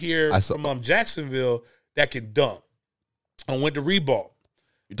lady here from Jacksonville that can dunk. I went to Reebok.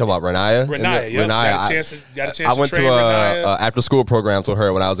 You talking about Rennia? Rennia, yeah. Got a chance to I went to after school programs with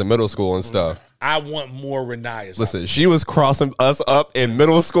her when I was in middle school and stuff. I want more Rennias. Listen, she was crossing us up in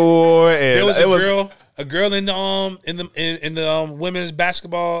middle school, and there was a girl in the women's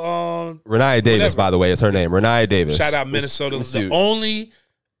basketball. Rennia Davis, whatever. By the way, is her name. Rennia Davis. Shout out Minnesota. The only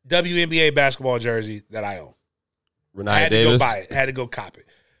WNBA basketball jersey that I own. Rennia Davis. To go buy it. Had to go cop it.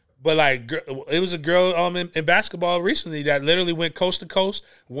 But it was a girl in basketball recently that literally went coast to coast,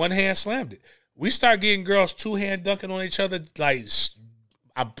 one hand slammed it. We start getting girls two-hand dunking on each other.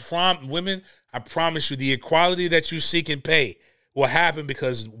 Women, I promise you, the equality that you seek and pay will happen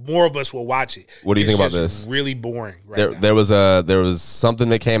because more of us will watch it. What do you think about this? Really boring. Now. There was something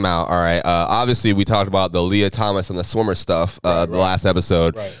that came out. All right. Obviously, we talked about the Leah Thomas and the swimmer stuff the last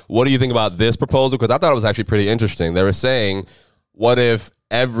episode. Right. What do you think about this proposal? Because I thought it was actually pretty interesting. They were saying, what if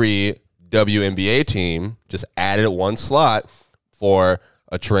every WNBA team just added one slot for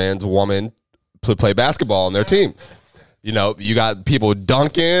a trans woman to play basketball on their team? You got people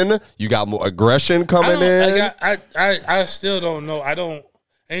dunking. You got more aggression coming in. I still don't know. And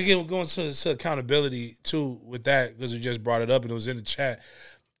again, going to accountability too with that because we just brought it up and it was in the chat.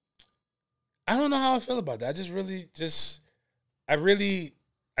 I don't know how I feel about that.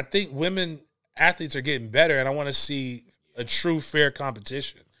 I think women athletes are getting better, and I want to see a true fair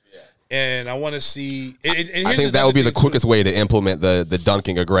competition. And I want to see. I think that would be the quickest way to implement the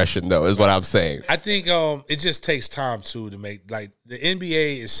dunking aggression, though, is what I'm saying. I think it just takes time too to make the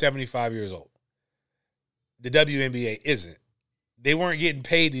NBA is 75 years old. The WNBA isn't. They weren't getting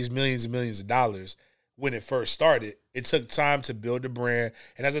paid these millions and millions of dollars when it first started. It took time to build the brand,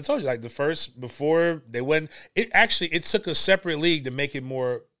 and as I told you, before they went, it took a separate league to make it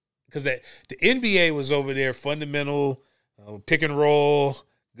more because the NBA was over there fundamental, pick and roll.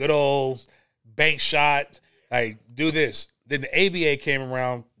 Good old bank shot, do this. Then the ABA came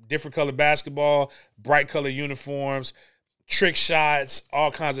around, different color basketball, bright color uniforms, trick shots, all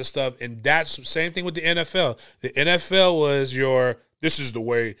kinds of stuff. And that's the same thing with the NFL. The NFL was this is the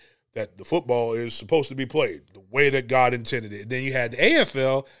way that the football is supposed to be played, the way that God intended it. Then you had the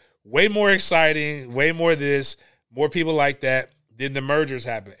AFL, way more exciting, way more this, more people like that. Then the mergers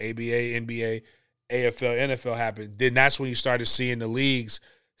happened, ABA, NBA, AFL, NFL happened. Then that's when you started seeing the leagues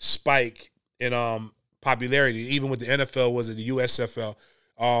spike in popularity. Even with the NFL, was it the USFL?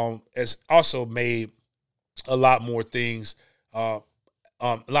 It's also made a lot more things happen.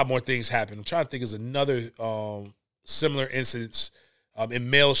 I'm trying to think of another similar instance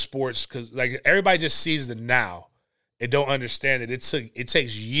in male sports because everybody just sees the now and don't understand it. It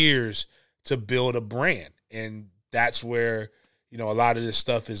takes years to build a brand, and that's where a lot of this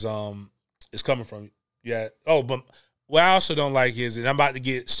stuff is coming from. Yeah. Oh, but what I also don't like is, and I'm about to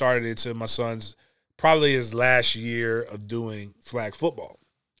get started into my son's probably his last year of doing flag football,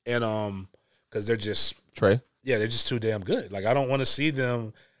 and because they're just Trey. Yeah, they're just too damn good. Like, I don't want to see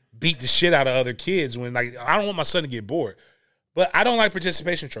them beat the shit out of other kids when, like, I don't want my son to get bored. But I don't like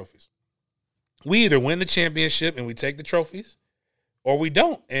participation trophies. We either win the championship and we take the trophies, or we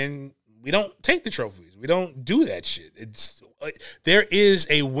don't, and we don't take the trophies. We don't do that shit. There is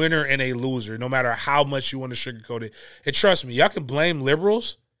a winner and a loser, no matter how much you want to sugarcoat it. And trust me, y'all can blame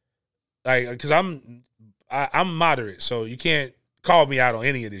liberals, like, because I'm moderate, so you can't call me out on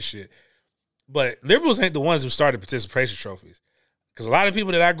any of this shit. But liberals ain't the ones who started participation trophies. Because a lot of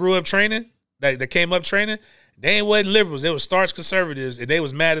people that I grew up training, that came up training, they wasn't liberals. They were staunch conservatives, and they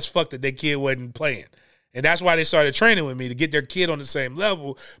was mad as fuck that their kid wasn't playing. And that's why they started training with me, to get their kid on the same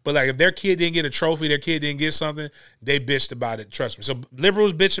level. But, like, if their kid didn't get a trophy, their kid didn't get something, they bitched about it, trust me. So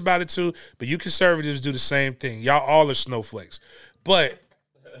liberals bitch about it too, but you conservatives do the same thing. Y'all all are snowflakes. But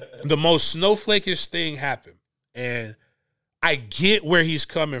the most snowflakish thing happened, and I get where he's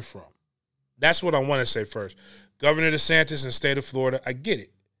coming from. That's what I want to say first. Governor DeSantis in the state of Florida, I get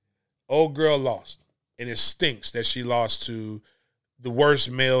it. Old girl lost. And it stinks that she lost to the worst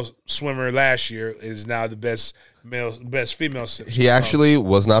male swimmer last year, is now the best female swimmer. He actually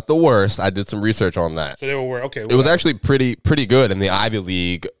was not the worst. I did some research on that. So they were okay. It was actually pretty good in the Ivy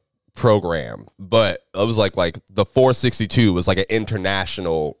League program, but it was like the 462 was like an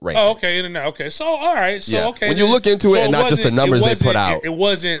international ranking. Oh, okay, okay. So all right, so okay. When you look into it and not just the numbers they put out, it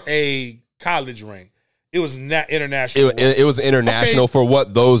wasn't a college rank. It was not international. It was international for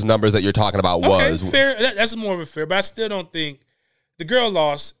what those numbers that you're talking about was. Fair. That's more of a fair, but I still don't think the girl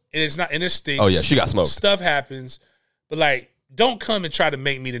lost, and it's not, and it stinks. Oh yeah, she got smoked. Stuff happens, but like, don't come and try to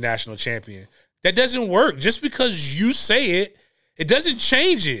make me the national champion. That doesn't work. Just because you say it, it doesn't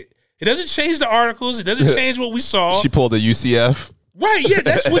change it. It doesn't change the articles. It doesn't change what we saw. She pulled a UCF. Right, yeah,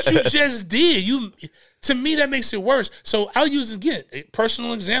 that's what you just did. To me, that makes it worse. So I'll use, again,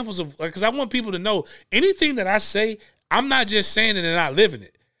 personal examples of, because I want people to know anything that I say, I'm not just saying it and not living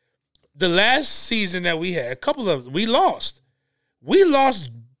it. The last season that we had, we lost. We lost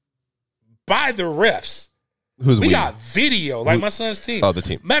by the refs. We got video, like my son's team. Oh, the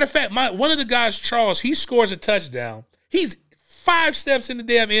team. Matter of fact, one of the guys, Charles, he scores a touchdown. He's 5 steps in the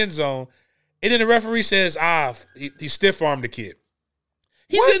damn end zone, and then the referee says, he stiff-armed the kid.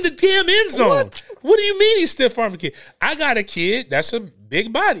 He's in the damn end zone. What do you mean he stiff-armed the kid? I got a kid that's a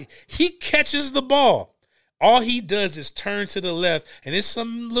big body. He catches the ball. All he does is turn to the left, and it's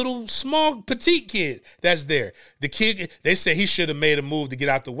some little small petite kid that's there. The kid, they say he should have made a move to get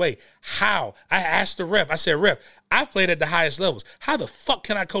out the way. How? I asked the ref. I said, ref, I've played at the highest levels. How the fuck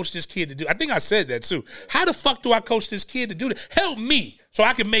can I coach this kid to do? I think I said that too. How the fuck do I coach this kid to do that? Help me so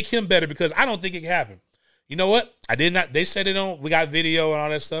I can make him better, because I don't think it can happen. You know what? I did not. They said it on. We got video and all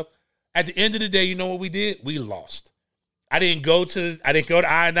that stuff. At the end of the day, you know what we did? We lost. I didn't go to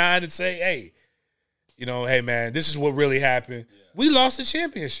I-9 and say, hey, hey man, this is what really happened. Yeah. We lost the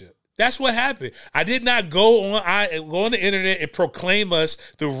championship. That's what happened. I did not go on the internet and proclaim us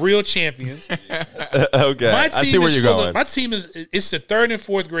the real champions. Okay, I see where you're going. My team it's the 3rd and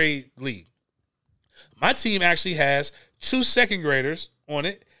 4th grade league. My team actually has 2 second graders on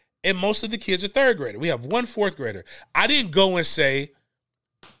it, and most of the kids are 3rd grader. We have 1 4th grader. I didn't go and say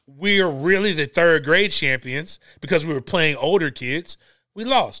we're really the 3rd grade champions because we were playing older kids. We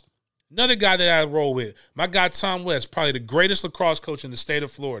lost. Another guy that I roll with, my guy Tom West, probably the greatest lacrosse coach in the state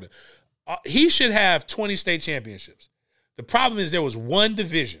of Florida. He should have 20 state championships. The problem is there was 1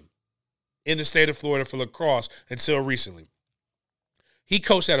 division in the state of Florida for lacrosse until recently. He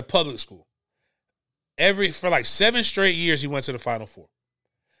coached at a public school. For like 7 straight years, he went to the Final Four.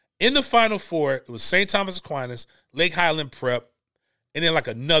 In the Final Four, it was St. Thomas Aquinas, Lake Highland Prep, and then like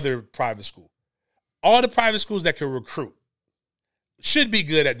another private school. All the private schools that can recruit should be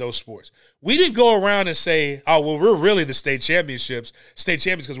good at those sports. We didn't go around and say, oh, well, we're really the state champions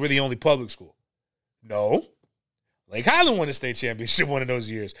because we're the only public school. No. Lake Highland won the state championship one of those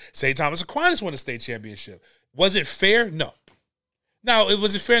years. St. Thomas Aquinas won the state championship. Was it fair? No. Now,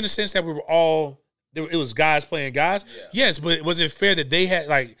 was it fair in the sense that we were all, it was guys playing guys? Yeah. Yes, but was it fair that they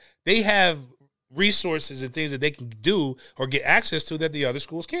have resources and things that they can do or get access to that the other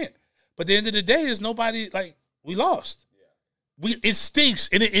schools can't? But at the end of the day, is nobody, we lost. It stinks,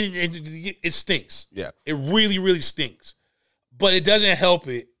 and it stinks. Yeah, it really, really stinks. But it doesn't help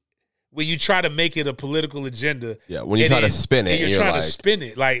it when you try to make it a political agenda. Yeah, when you try to spin it, you're trying to spin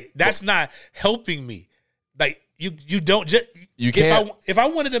it. That's not helping me. You don't just. You can't. If I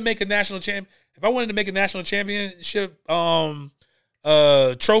wanted to make a national championship trophy,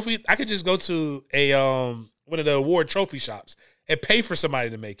 I could just go to a one of the award trophy shops and pay for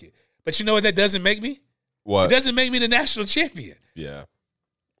somebody to make it. But you know what that doesn't make me? What? It doesn't make me the national champion. Yeah. And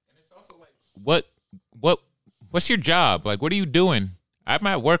it's also what what's your job? Like, what are you doing? I'm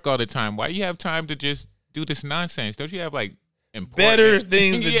at work all the time. Why do you have time to just do this nonsense? Don't you have like better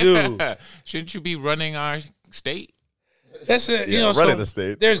things to do? Shouldn't you be running our state? That's it. Running the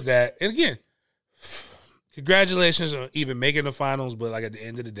state. There's that. And again, congratulations on even making the finals. But like at the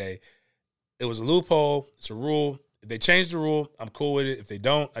end of the day, it was a loophole. It's a rule. If they change the rule, I'm cool with it. If they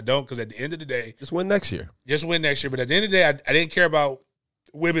don't, I don't. Because at the end of the day, just win next year. But at the end of the day, I didn't care about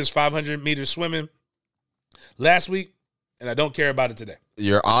women's 500 meters swimming last week, and I don't care about it today.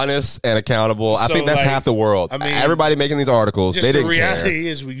 You're honest and accountable. So, I think that's half the world. I mean, everybody making these articles, they didn't care. The reality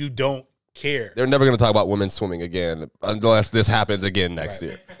is you don't care. They're never going to talk about women's swimming again unless this happens again next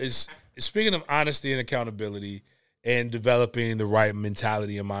year. Speaking of honesty and accountability and developing the right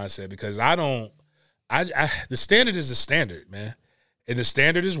mentality and mindset, because the standard is the standard, man. And the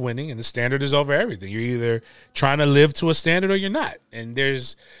standard is winning, and the standard is over everything. You're either trying to live to a standard or you're not. And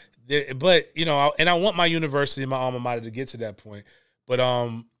but I want my university, my alma mater, to get to that point. But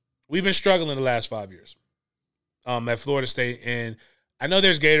we've been struggling the last 5 years at Florida State, and I know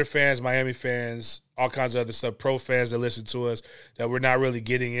there's Gator fans, Miami fans, all kinds of other stuff, pro fans that listen to us, that we're not really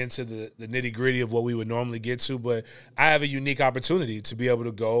getting into the nitty gritty of what we would normally get to. But I have a unique opportunity to be able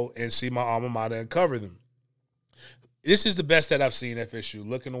to go and see my alma mater and cover them. This is the best that I've seen FSU.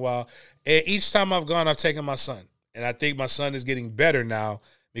 Look in a while. And each time I've gone, I've taken my son. And I think my son is getting better now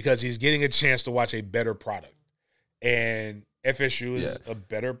because he's getting a chance to watch a better product. And FSU is a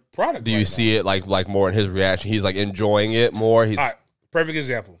better product. Do you see it like more in his reaction? He's like enjoying it more. All right, perfect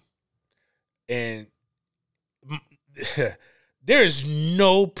example. And there is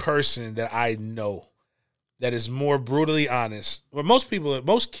no person that I know that is more brutally honest. Well,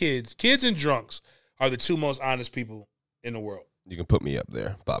 most kids and drunks are the two most honest people in the world. You can put me up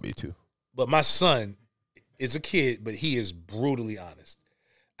there, Bobby, too. But my son is a kid, but he is brutally honest.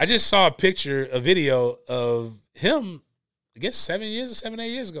 I just saw a video of him, I guess 7, 8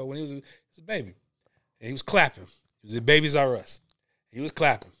 years ago when he was a baby. And he was clapping. He was at Babies R Us. He was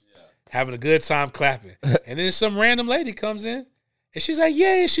clapping, having a good time clapping. And then some random lady comes in, and she's like,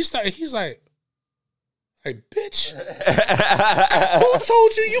 yeah. He's like, bitch, who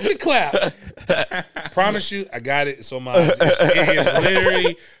told you you could clap? Promise you, I got it. It's on my. It is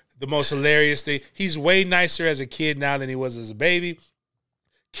literally the most hilarious thing. He's way nicer as a kid now than he was as a baby.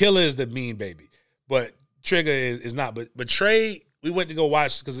 Killer is the mean baby, but Trigger is not. But Trey, we went to go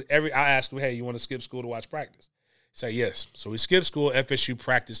watch because I asked him, hey, you want to skip school to watch practice? He said yes. So we skipped school. FSU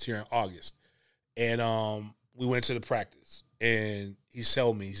practiced here in August, and we went to the practice. And he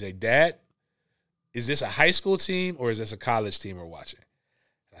told me, he said, Dad, is this a high school team or is this a college team we're watching?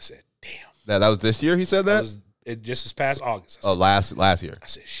 And I said, damn. That was this year he said that? Just this past August. Said, last year. I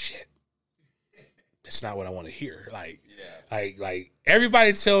said, shit. That's not what I want to hear. Like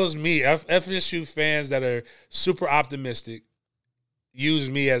everybody tells me, FSU fans that are super optimistic use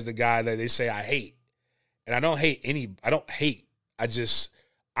me as the guy that they say I hate. And I don't hate.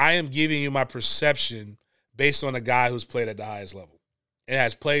 I am giving you my perception based on a guy who's played at the highest level and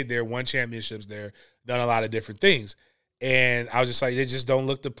has played there, won championships there, done a lot of different things. And I was just like, they just don't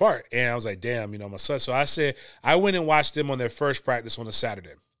look the part. And I was like, damn, my son. So I said, I went and watched them on their first practice on a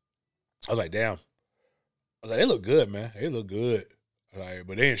Saturday. I was like, damn. I was like, they look good, man. They look good.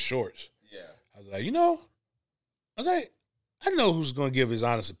 But they in shorts. Yeah. I was like, I know who's going to give his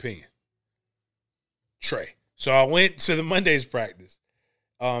honest opinion. Trey. So I went to the Monday's practice.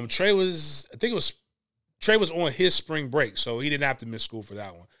 Trey was on his spring break, so he didn't have to miss school for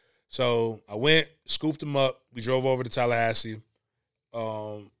that one. So I went, scooped him up. We drove over to Tallahassee.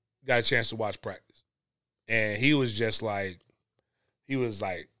 Got a chance to watch practice. And he was just like,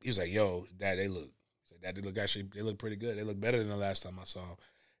 yo, Dad, they look pretty good. They look better than the last time I saw them.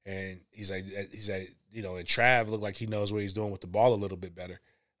 And he's like, and Trav looked like he knows what he's doing with the ball a little bit better.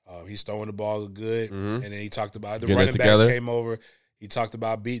 He's throwing the ball good. Mm-hmm. And then he talked about the running backs came over. He talked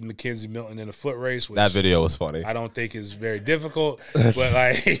about beating Mackenzie Milton in a foot race. Which that video was funny. I don't think is very difficult.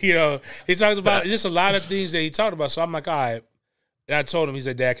 But, he talked about just a lot of things that he talked about. So I'm like, all right. And I told him, he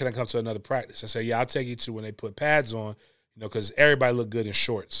said, Dad, can I come to another practice? I said, yeah, I'll take you to when they put pads on, because everybody looked good in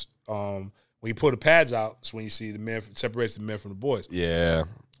shorts. When you pull the pads out, it's when you see the men, separates the men from the boys. Yeah.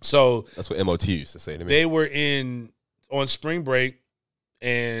 So that's what MOT used to say to me. They were on spring break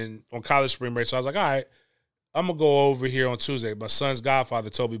and on college spring break. So I was like, all right, I'm going to go over here on Tuesday. My son's godfather,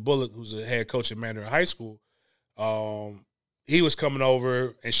 Toby Bullock, who's a head coach at Mandarin High School, he was coming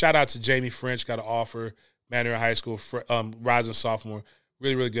over. And shout out to Jamie French, got an offer, Mandarin High School, rising sophomore,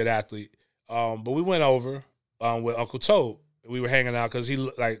 really, really good athlete. But we went over with Uncle Tobe. We were hanging out because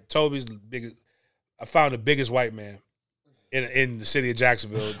Toby's the biggest. I found the biggest white man in the city of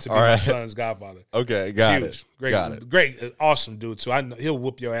Jacksonville to be All my right. son's godfather. Okay, got Huge. it. Got it. Great, awesome dude too. I know he'll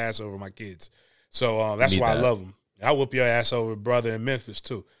whoop your ass over my kids. So that's Need why I that. love him. I whoop your ass over brother in Memphis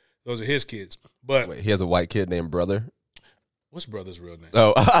too. Those are his kids. But Wait, he has a white kid named Brother. what's brother's real name?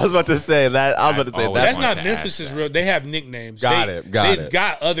 Oh, I was about to say that. I was about to say always that. That's want not to ask Memphis's that. real. They have nicknames. Got They- it, got They've it.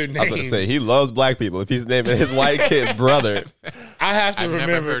 got other I was names. about to say he loves black people. If he's naming his white kid Brother, I have to I've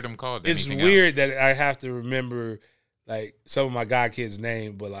remember. never heard him called It's anything weird that I have to remember like some of my god kids'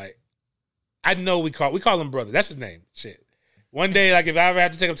 name, but like I know we call him brother. That's his name. Shit. One day, like if I ever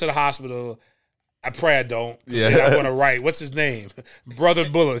have to take him to the hospital, I pray I don't. Yeah. And I'm gonna write what's his name, Brother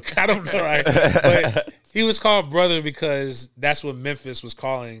Bullock. I don't know, like, but he was called Brother because that's what Memphis was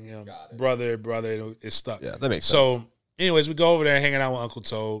calling him. Brother. And it stuck. yeah, that makes So, sense. anyways, we go over there hanging out with Uncle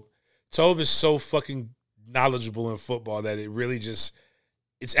Tobe. Tobe is so fucking knowledgeable in football that it really just,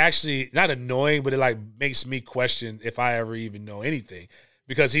 it's actually not annoying, but it like makes me question if I ever even know anything.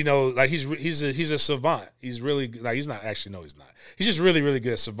 Because he knows, like he's a savant. He's really like he's not actually no, he's not. He's just really really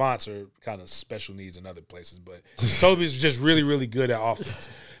good. Savants are kind of special needs in other places, but Toby's just really really good at offense.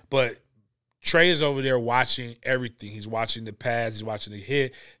 But Trey is over there watching everything. He's watching the pass. He's watching the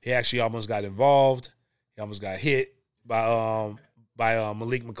hit. He actually almost got involved. He almost got hit by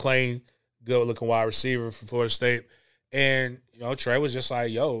Malik McClain, good looking wide receiver from Florida State. And you know Trey was just like,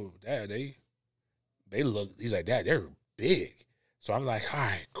 "Yo, Dad, they look." He's like, "Dad, they're big." So I'm like, all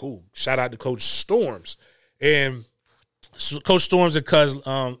right, cool. Shout out to Coach Storms. And Coach Storms and cuz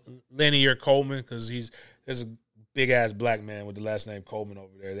Rennia Coleman, because there's a big-ass black man with the last name Coleman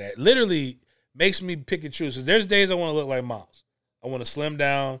over there that literally makes me pick and choose. Because there's days I want to look like Miles. I want to slim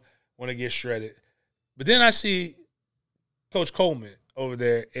down, want to get shredded. But then I see Coach Coleman over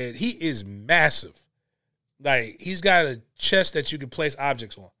there, and he is massive. Like, he's got a chest that you can place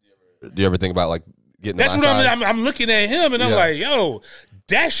objects on. Do you ever think about like getting? That's my what size? I'm looking at him, and I'm Yeah. like, yo,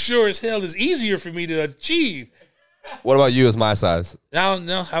 that sure as hell is easier for me to achieve. What about you as my size? I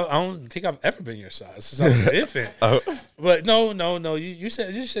don't think I've ever been your size since I was an infant. Oh. But no. You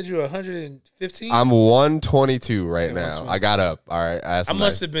said you were 115. I'm 122 right Yeah, now. 122. I got up. All right. I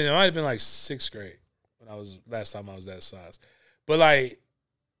might have been like sixth grade when I was last time I was that size. But like,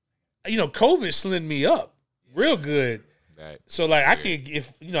 you know, COVID slimmed me up real good. So like I could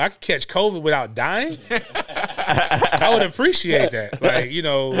I could catch COVID without dying, I would appreciate that. Like, you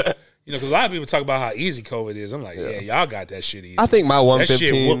know, because a lot of people talk about how easy COVID is. I'm like, yeah, y'all got that shit easy. I think my that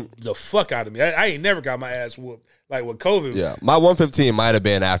shit 115. whooped the fuck out of me. I ain't never got my ass whooped like with COVID. Yeah, my 115 might have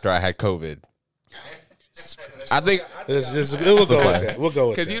been after I had COVID. I think We'll go with that. We'll go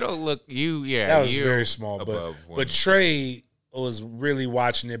with that. Because you don't look yeah. That was you're very small, above but Trey was really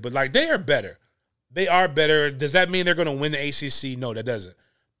watching it. But like, they are better. They are better. Does that mean they're going to win the ACC? No, that doesn't.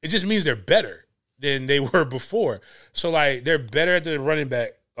 It just means they're better than they were before. So like, they're better at the running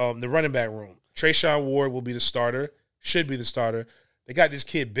back room. Trayshawn Ward will be the starter. Should be the starter. They got this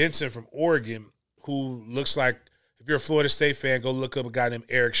kid Benson from Oregon who looks like, if you're a Florida State fan, go look up a guy named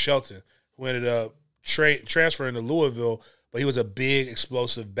Eric Shelton who ended up transferring to Louisville, but he was a big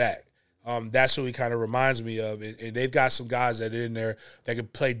explosive back. That's who he kind of reminds me of. And they've got some guys that are in there that can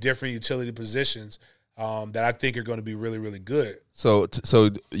play different utility positions that I think are going to be really, really good. so.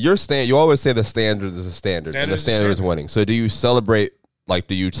 You always say the standard is a standard, and the standard is winning. So do you celebrate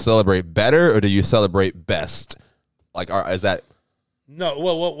better or do you celebrate best? Like, is that? No,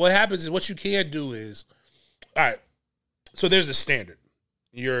 well, what happens is what you can do is, all right. So there's a standard.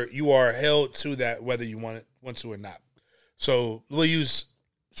 You are held to that whether you want to or not. So we'll use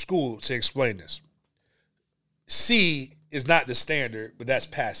school to explain this. C is not the standard, but that's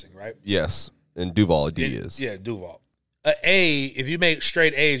passing, right? Yes, and Duval D is. Yeah, Duval. A, if you make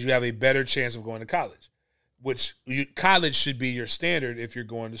straight A's, you have a better chance of going to college, college should be your standard if you're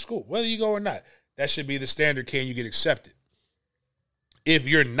going to school, whether you go or not. That should be the standard. Can you get accepted? If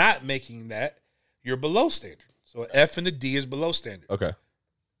you're not making that, you're below standard. So an F and a D is below standard. Okay.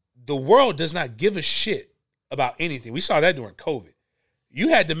 The world does not give a shit about anything. We saw that during COVID. You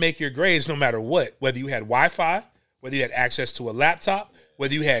had to make your grades no matter what, whether you had Wi-Fi, whether you had access to a laptop,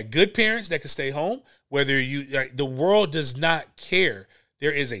 whether you had good parents that could stay home, the world does not care.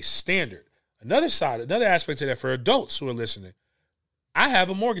 There is a standard. Another aspect to that for adults who are listening, I have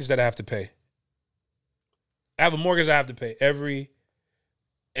a mortgage that I have to pay. I have a mortgage I have to pay every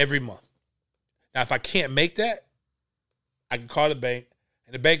month. Now, if I can't make that, I can call the bank,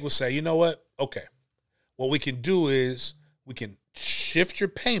 and the bank will say, you know what? Okay. What we can do is we can shift your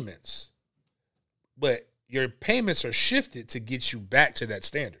payments, but your payments are shifted to get you back to that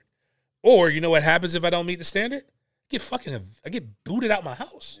standard. Or you know what happens if I don't meet the standard? I get booted out my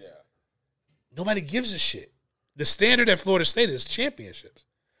house. Yeah. Nobody gives a shit. the standard at Florida State is championships.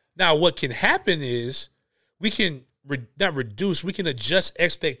 Now, what can happen is we can not reduce, we can adjust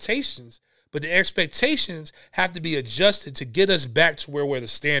expectations, but the expectations have to be adjusted to get us back to where the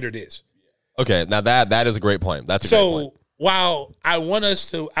standard is. Okay, now that is a great point. That's a great point. So while I want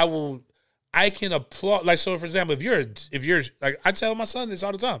us to, I can applaud. Like, so for example, if you're like, I tell my son this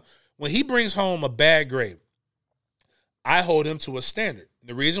all the time. When he brings home a bad grade, I hold him to a standard.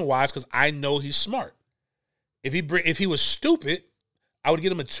 The reason why is because I know he's smart. If he was stupid, I would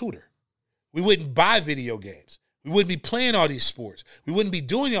get him a tutor. We wouldn't buy video games. We wouldn't be playing all these sports. We wouldn't be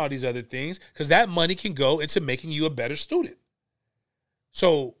doing all these other things because that money can go into making you a better student.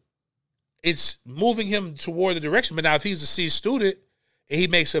 So it's moving him toward the direction. But now if he's a C student and he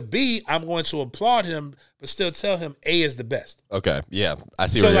makes a B, I'm going to applaud him, but still tell him A is the best. Okay, yeah. I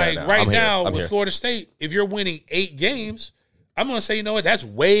see so where like you're at right now I'm with here. Florida State, if you're winning 8 games, I'm going to say, you know what, that's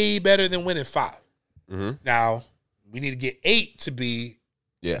way better than winning 5. Mm-hmm. Now, we need to get 8 to be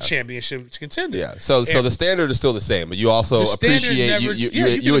a championship contender. Yeah. So the standard is still the same, but you also appreciate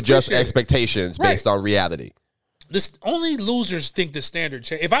you adjust expectations based on reality. This only losers think the standard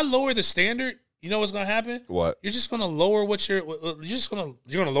change. If I lower the standard, you know what's going to happen? What? You're just going to lower you're going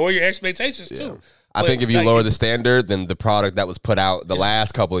to lower your expectations too. I think if you lower the standard, then the product that was put out the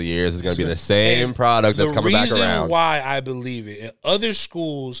last couple of years is going to be the same product that's coming back around. The reason why I believe it, and other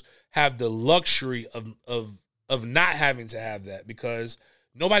schools have the luxury of not having to have that because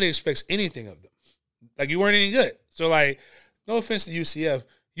nobody expects anything of them. Like, you weren't any good. So, like, no offense to UCF.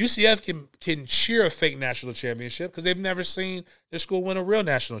 UCF can cheer a fake national championship because they've never seen their school win a real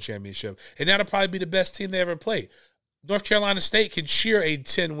national championship. And that'll probably be the best team they ever played. North Carolina State can cheer a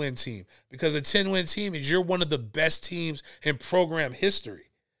 10-win team because a 10-win team is you're one of the best teams in program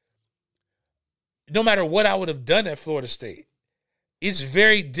history. No matter what I would have done at Florida State, it's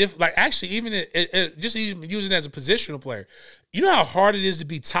very difficult. Like, actually, even just even using it as a positional player, you know how hard it is to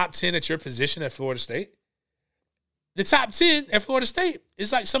be top 10 at your position at Florida State? The top 10 at Florida State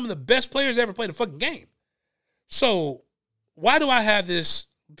is like some of the best players ever played a fucking game. So why do I have this?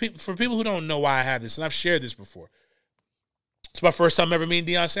 For people who don't know why I have this, and I've shared this before, it's my first time ever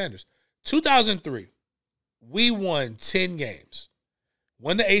meeting Deion Sanders. 2003, we won 10 games.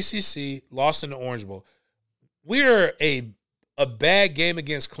 Won the ACC, lost in the Orange Bowl. We're a bad game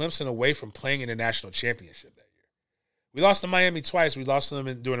against Clemson away from playing in the national championship that year. We lost to Miami twice. We lost to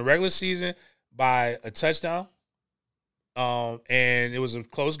them during the regular season by a touchdown. And it was a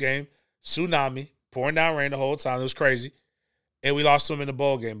close game. Tsunami, pouring down rain the whole time. It was crazy. And we lost to them in the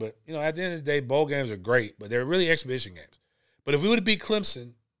bowl game. But, you know, at the end of the day, bowl games are great, but they're really exhibition games. But if we would have beat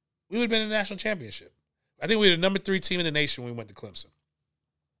Clemson, we would have been in the national championship. I think we were the number 3 team in the nation when we went to Clemson.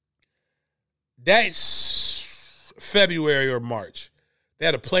 That's February or March. They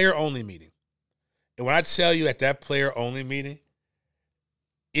had a player-only meeting. And when I tell you at that player-only meeting,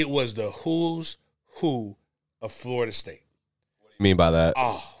 it was the who's who of Florida State. What do you mean by that?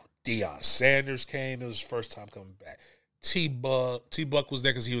 Oh, Deion Sanders came. It was his first time coming back. T-Buck was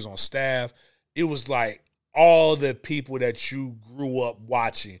there because he was on staff. It was like all the people that you grew up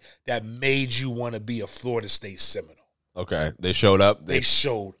watching that made you want to be a Florida State Seminole. Okay. They showed up? They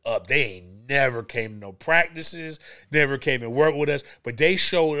showed up. They ain't never came to no practices, never came and worked with us, but they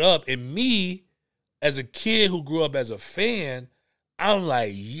showed up. And me, as a kid who grew up as a fan, I'm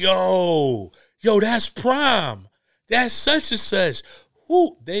like, yo, that's prime. That's such and such.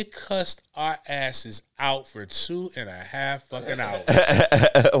 Who they cussed our asses out for 2.5 fucking hours.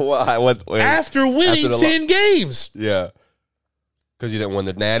 Why? After winning 10 games. Yeah. Because you didn't win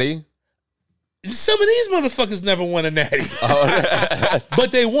the Natty? Some of these motherfuckers never won a Natty.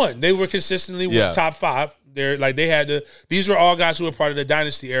 But they won. They were consistently top 5. These were all guys who were part of the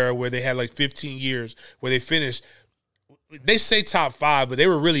dynasty era where they had like 15 years where they finished. They say top 5, but they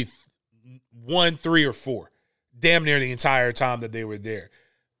were really 1, 3, or 4. Damn near the entire time that they were there.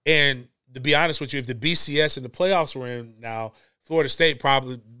 And to be honest with you, if the BCS and the playoffs were in now, Florida State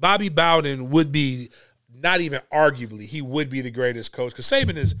probably, Bobby Bowden would be, not even arguably, he would be the greatest coach. Because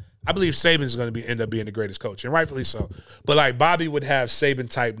I believe Saban is going to end up being the greatest coach, and rightfully so. But like Bobby would have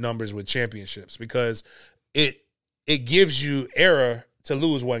Saban-type numbers with championships because it gives you era to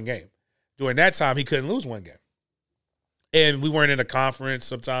lose one game. During that time, he couldn't lose one game. And we weren't in a conference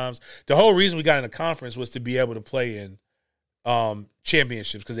sometimes. The whole reason we got in a conference was to be able to play in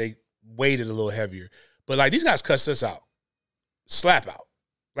championships because they weighted a little heavier. But, like, these guys cussed us out. Slap out.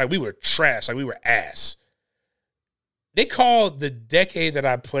 Like, we were trash. Like, we were ass. They called the decade that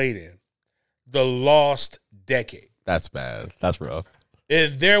I played in the lost decade. That's bad. That's rough.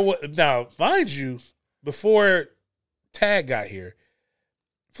 And now, mind you, before Tag got here,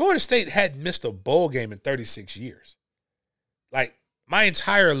 Florida State hadn't missed a bowl game in 36 years. Like, my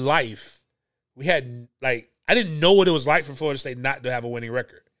entire life, we hadn't, like, I didn't know what it was like for Florida State not to have a winning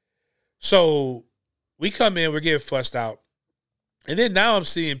record. So we come in, we're getting fussed out. And then now I'm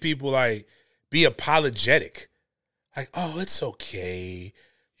seeing people, like, be apologetic. Like, oh, it's okay.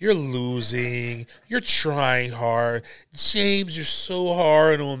 You're losing. You're trying hard. James, you're so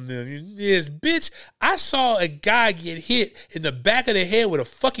hard on them. This bitch, I saw a guy get hit in the back of the head with a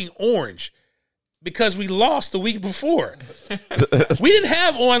fucking orange because we lost the week before. We didn't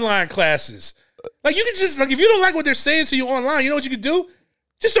have online classes. Like, you can just, like, if you don't like what they're saying to you online, you know what you can do?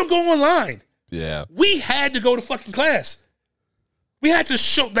 Just don't go online. Yeah. We had to go to fucking class. We had to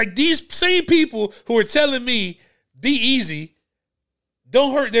show, like, these same people who are telling me, be easy,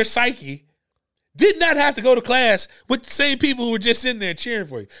 don't hurt their psyche, did not have to go to class with the same people who were just sitting there cheering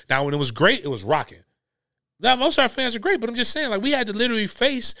for you. Now, when it was great, it was rocking. Now, most of our fans are great, but I'm just saying, like, we had to literally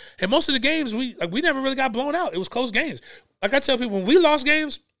face, and most of the games, we never really got blown out. It was close games. Like I tell people, when we lost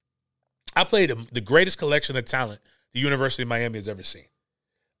games, I played the greatest collection of talent the University of Miami has ever seen.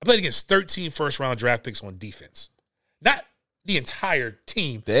 I played against 13 first-round draft picks on defense. Not the entire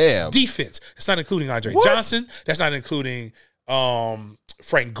team. Damn. Defense. That's not including Andre Johnson. That's not including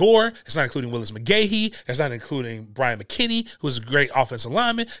Frank Gore. That's not including Willis McGahee. That's not including Brian McKinney, who's a great offensive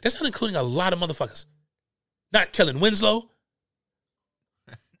lineman. That's not including a lot of motherfuckers. Not Kellen Winslow.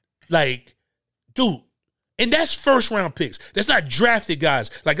 Like, dude. And that's first-round picks. That's not drafted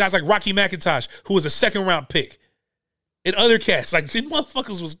guys. Like guys like Rocky McIntosh, who was a second-round pick. And other cats. Like, these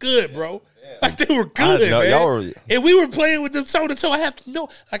motherfuckers was good, bro. Like, they were good, man. And we were playing with them toe-to-toe. I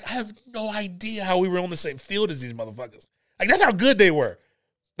have no idea how we were on the same field as these motherfuckers. Like, that's how good they were.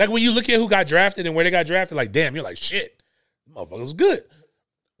 Like, when you look at who got drafted and where they got drafted, like, damn, you're like, shit, motherfuckers was good.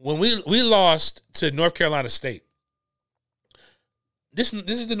 When we lost to North Carolina State, this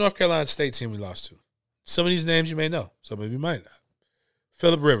is the North Carolina State team we lost to. Some of these names you may know. Some of you might not.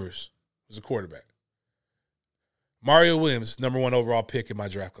 Phillip Rivers was a quarterback. Mario Williams, number 1 overall pick in my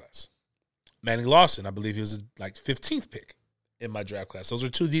draft class. Manning Lawson, I believe he was like 15th pick in my draft class. Those were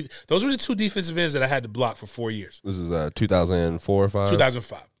the two defensive ends that I had to block for 4 years. This is 2004 or 5?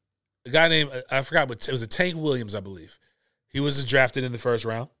 2005. A guy named, I forgot, but it was a Tank Williams, I believe. He was drafted in the first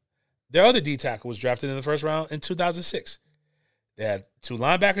round. Their other D tackle was drafted in the first round in 2006. They had 2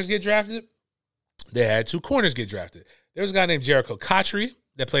 linebackers get drafted. They had 2 corners get drafted. There was a guy named Jericho Cotchery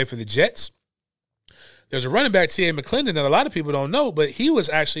that played for the Jets. There's a running back, T.A. McClendon, that a lot of people don't know, but he was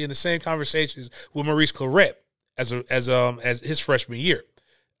actually in the same conversations with Maurice Claret as his freshman year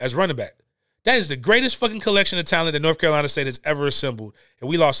as running back. That is the greatest fucking collection of talent that North Carolina State has ever assembled, and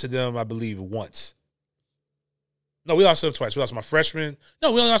we lost to them, I believe, once. No, we lost to them twice. We lost my freshman.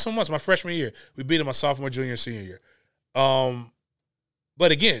 No, we only lost them once, my freshman year. We beat them my sophomore, junior, senior year.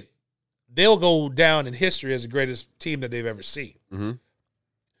 But again, they'll go down in history as the greatest team that they've ever seen. Mm-hmm.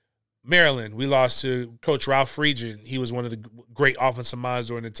 Maryland, we lost to Coach Ralph Friedgen. He was one of the great offensive minds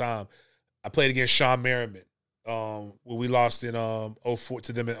during the time. I played against Sean Merriman. When we lost in 04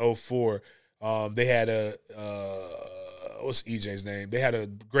 to them in 04. They had what's EJ's name? They had a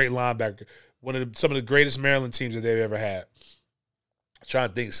great linebacker. Some of the greatest Maryland teams that they've ever had. I'm trying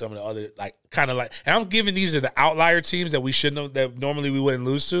to think of some of the other, like, kind of like, and I'm giving these are the outlier teams that we should know that normally we wouldn't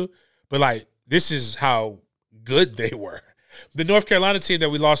lose to, but like, this is how good they were. The North Carolina team that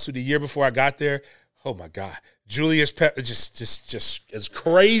we lost to the year before I got there, oh my God. Julius just is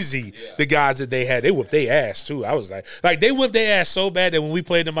crazy. Yeah. The guys that they had, they whooped their ass too. I was like they whooped their ass so bad that when we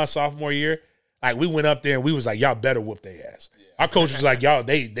played them my sophomore year, like we went up there and we was like, y'all better whoop their ass. Yeah. Our coach was like, y'all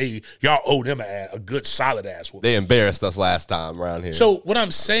owe them a good solid ass whoop. They embarrassed us last time around here. So what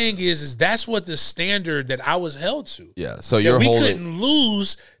I'm saying is that's what the standard that I was held to. Yeah. So we couldn't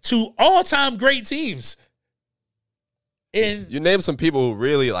lose to all-time great teams. And you named some people who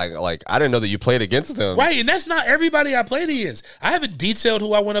really like I didn't know that you played against them. Right, and that's not everybody I played against. I haven't detailed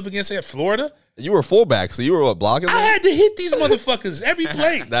who I went up against at Florida. You were fullback, so you were blocking them? I had to hit these motherfuckers every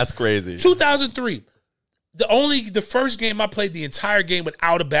play. That's crazy. 2003. The first game I played the entire game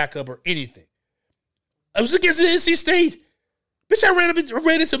without a backup or anything. I was against the NC State. Bitch, I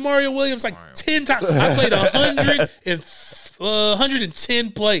ran into Mario Williams like 10 times. I played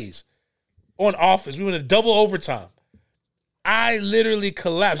 110 plays on offense. We went to double overtime. I literally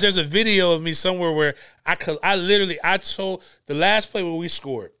collapsed. There's a video of me somewhere where I told the last play where we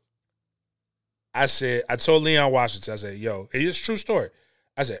scored. I told Leon Washington, I said, yo, it's a true story.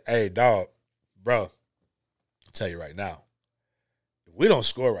 I said, hey, dog, bro, I'll tell you right now, if we don't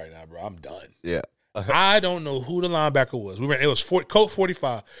score right now, bro, I'm done. Yeah. I don't know who the linebacker was. It was Colt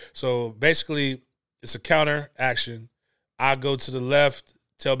 45. So basically, it's a counter action. I go to the left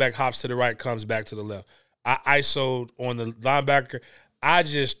tailback hops to the right, comes back to the left. I ISO'd on the linebacker. I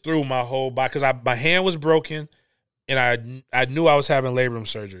just threw my whole body because my hand was broken, and I knew I was having labor room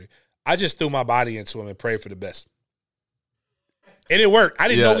surgery. I just threw my body into him and prayed for the best. And it worked. I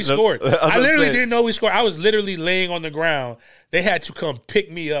didn't know we scored. I literally didn't know we scored. I was literally laying on the ground. They had to come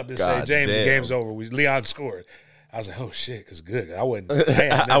pick me up and say, James, the game's over. Leon scored. I was like, oh, shit, because good. I wasn't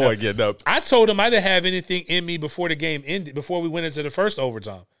getting up. I told him I didn't have anything in me before the game ended, before we went into the first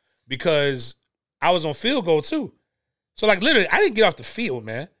overtime, because I was on field goal too. So, like, literally, I didn't get off the field,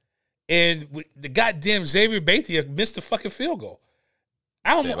 man. And the goddamn Xavier Bethia missed the fucking field goal.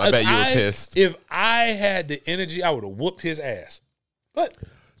 I don't know. I bet you were pissed. If I had the energy, I would have whooped his ass. But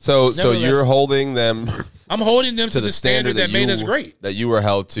so you're holding them. I'm holding them to the standard that made us great, that you were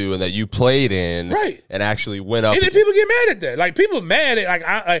held to, and that you played in, right? And actually went up. And then people get mad at that. Like, people mad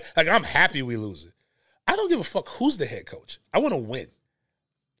at I'm happy we lose it. I don't give a fuck who's the head coach. I want to win,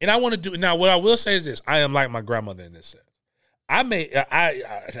 and I want to do. Now, what I will say is this: I am like my grandmother in this sense.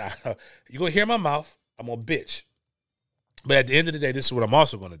 You gonna hear my mouth? I'm gonna bitch, but at the end of the day, this is what I'm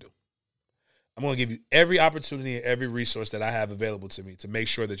also gonna do. I'm going to give you every opportunity and every resource that I have available to me to make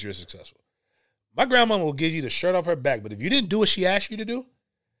sure that you're successful. My grandma will give you the shirt off her back, but if you didn't do what she asked you to do,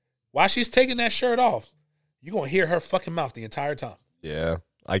 while she's taking that shirt off, you're going to hear her fucking mouth the entire time. Yeah,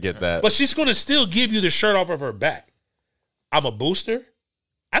 I get that. But she's going to still give you the shirt off of her back. I'm a booster.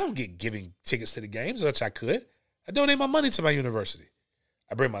 I don't get giving tickets to the games, which I could. I donate my money to my university.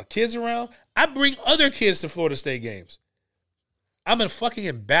 I bring my kids around. I bring other kids to Florida State games. I'm a fucking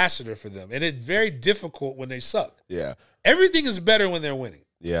ambassador for them, and it's very difficult when they suck. Yeah, everything is better when they're winning.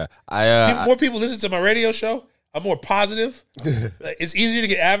 Yeah, more people listen to my radio show. I'm more positive. It's easier to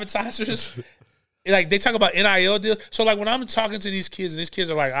get advertisers. Like, they talk about NIL deals. So, like, when I'm talking to these kids, and these kids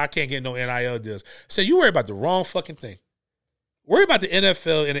are like, I can't get no NIL deals. So you worry about the wrong fucking thing. Worry about the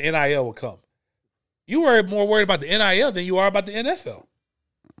NFL, and the NIL will come. You more worried about the NIL than you are about the NFL.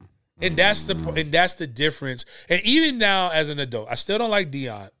 And that's the difference. And even now, as an adult, I still don't like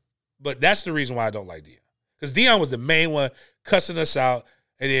Deion, but that's the reason why I don't like Deion. Because Deion was the main one cussing us out.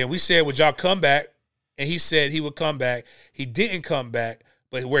 And then we said, would y'all come back? And he said he would come back. He didn't come back,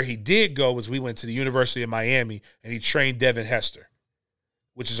 but where he did go was we went to the University of Miami, and he trained Devin Hester,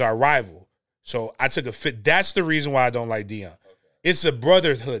 which is our rival. So I took a fit. That's the reason why I don't like Deion. It's a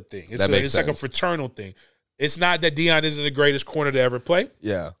brotherhood thing. It's like a fraternal thing. It's not that Deion isn't the greatest corner to ever play.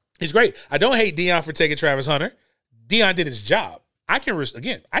 Yeah. He's great. I don't hate Deion for taking Travis Hunter. Deion did his job. I can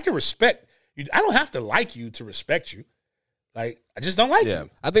respect you. I don't have to like you to respect you. Like, I just don't like you.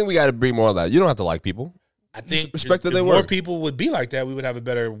 I think we got to bring more of that. You don't have to like people. I think respect that if more people would be like that, we would have a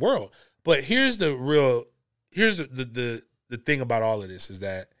better world. But here's the thing about all of this is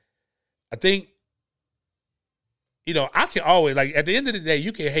that I think, I can always, like, at the end of the day,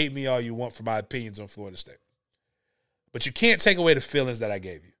 you can hate me all you want for my opinions on Florida State. But you can't take away the feelings that I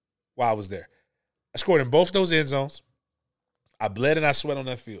gave you while I was there. I scored in both those end zones. I bled and I sweat on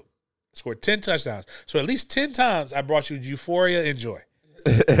that field. I scored 10 touchdowns. So at least 10 times I brought you euphoria and joy.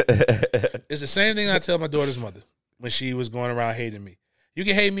 It's the same thing I tell my daughter's mother when she was going around hating me. You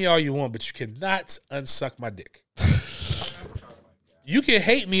can hate me all you want, but you cannot unsuck my dick. You can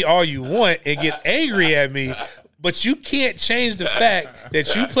hate me all you want and get angry at me, but you can't change the fact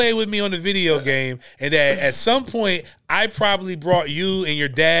that you played with me on the video game and that at some point I probably brought you and your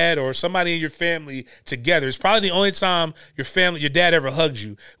dad or somebody in your family together. It's probably the only time your dad ever hugged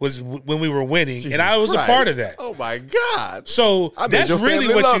you was when we were winning, Jesus and I was Christ. A part of that. Oh my God! So that's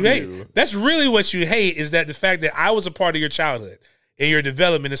really what you hate. That's really what you hate is that the fact that I was a part of your childhood and your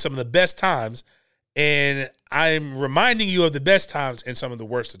development in some of the best times, and I'm reminding you of the best times and some of the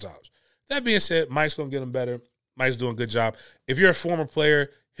worst of times. That being said, Mike's gonna get them better. Mike's doing a good job. If you're a former player,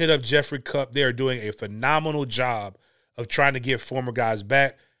 hit up Jeffrey Cup. They are doing a phenomenal job of trying to get former guys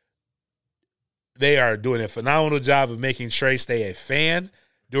back. They are doing a phenomenal job of making Trey stay a fan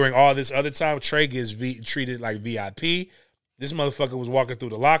during all this other time. Trey gets treated like VIP. This motherfucker was walking through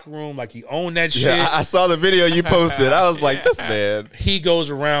the locker room like he owned that shit. Yeah, I saw the video you posted. I was like, this man. He goes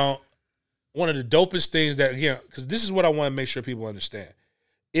around. One of the dopest things that, because this is what I want to make sure people understand.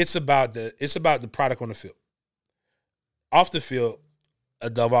 It's about the product on the field. Off the field,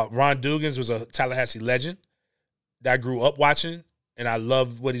 Ron Dugans was a Tallahassee legend that I grew up watching, and I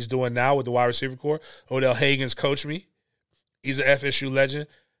love what he's doing now with the wide receiver corps. Odell Hagen's coached me. He's an FSU legend.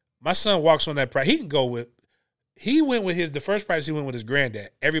 My son walks on that practice. The first practice he went with his granddad.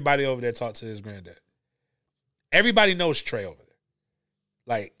 Everybody over there talked to his granddad. Everybody knows Trey over there.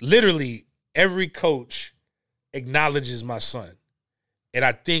 Like, literally, every coach acknowledges my son. And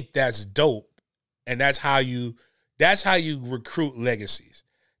I think that's dope. And that's how you recruit legacies.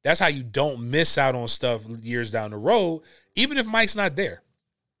 That's how you don't miss out on stuff years down the road, even if Mike's not there.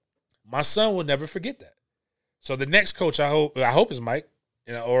 My son will never forget that. So the next coach, I hope is Mike,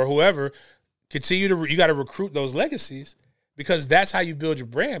 or whoever, you got to recruit those legacies, because that's how you build your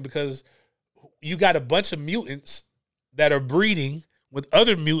brand, because you got a bunch of mutants that are breeding with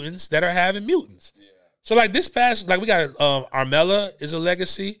other mutants that are having mutants. Yeah. So like this past, like we got Armella is a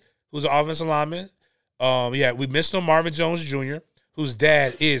legacy, who's an offensive lineman. We missed on Marvin Jones Jr., whose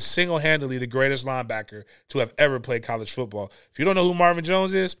dad is single-handedly the greatest linebacker to have ever played college football. If you don't know who Marvin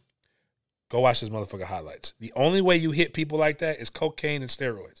Jones is, go watch his motherfucking highlights. The only way you hit people like that is cocaine and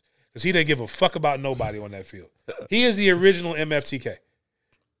steroids, because he didn't give a fuck about nobody on that field. He is the original MFTK.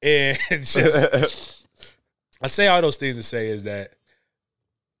 And just, I say all those things to say is that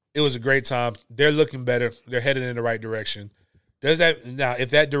it was a great time. They're looking better. They're headed in the right direction. If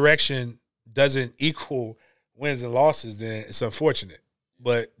that direction doesn't equal wins and losses, then it's unfortunate.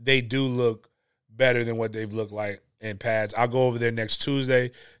 But they do look better than what they've looked like in pads. I'll go over there next Tuesday.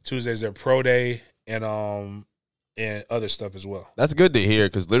 Tuesday's their pro day and other stuff as well. That's good to hear,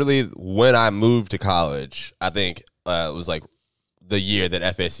 because literally when I moved to college, I think it was like the year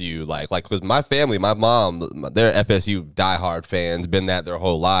that FSU because my family, my mom, they're FSU diehard fans, been that their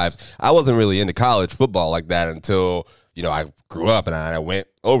whole lives. I wasn't really into college football like that until I grew up and I went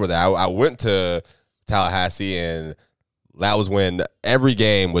over there. I went to Tallahassee, and that was when every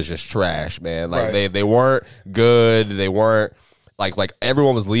game was just trash, man. Like they weren't good. They weren't like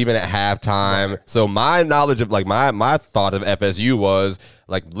everyone was leaving at halftime. Right. So my knowledge of my thought of FSU was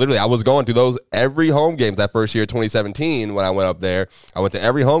literally I was going to those every home games that first year, 2017, when I went up there. I went to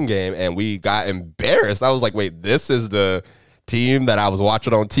every home game and we got embarrassed. I was like, wait, this is the team that I was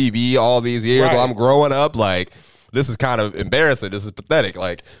watching on TV all these years while I'm growing up. This is kind of embarrassing. This is pathetic.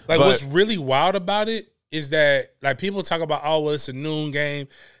 What's really wild about it is that people talk about, oh, well, it's a noon game.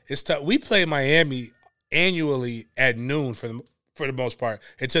 It's tough. We play Miami annually at noon for the most part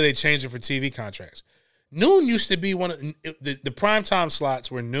until they changed it for TV contracts. Noon used to be one of the primetime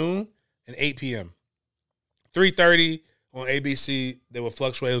slots were noon and 8 p.m. 3:30 on ABC. They would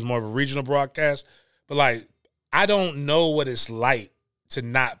fluctuate. It was more of a regional broadcast. But I don't know what it's like to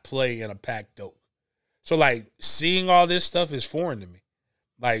not play in a packed dope. So seeing all this stuff is foreign to me.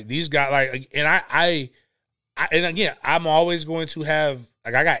 These guys, and and again, I'm always going to have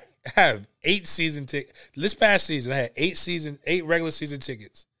I have 8 season tickets. This past season, I had 8 regular season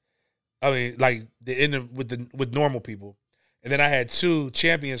tickets. I mean, with normal people, and then I had 2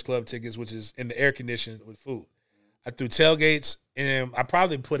 Champions Club tickets, which is in the air conditioned with food. I threw tailgates, and I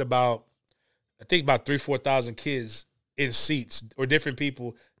probably put about 3,000-4,000 kids in seats, or different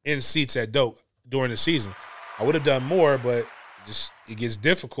people in seats at Dope during the season. I would have done more, but it gets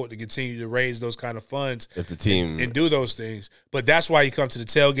difficult to continue to raise those kind of funds if the team and do those things. But that's why you come to the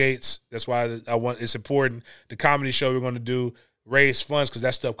tailgates. That's why it's important. The comedy show we're going to do, raise funds, because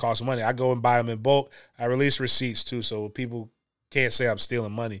that stuff costs money. I go and buy them in bulk. I release receipts too, so people can't say I'm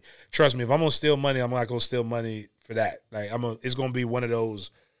stealing money. Trust me, if I'm gonna steal money, I'm not gonna steal money for that. It's gonna be one of those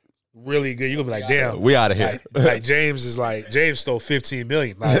really good. You're gonna be like, damn, we out of here. James stole $15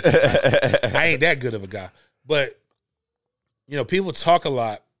 million. I ain't that good of a guy. But people talk a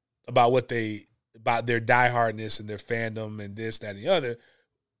lot about about their diehardness and their fandom and this, that, and the other,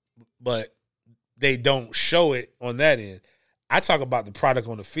 but they don't show it on that end. I talk about the product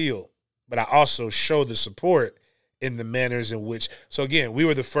on the field, but I also show the support in the manners in which. So again, we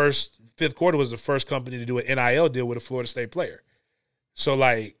were the first. Fifth Quarter was the first company to do an NIL deal with a Florida State player. So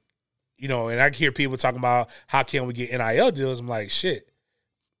and I hear people talking about how can we get NIL deals. I'm like, shit.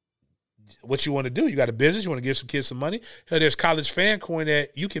 What you want to do? You got a business? You want to give some kids some money? Hell, there's college fan coin that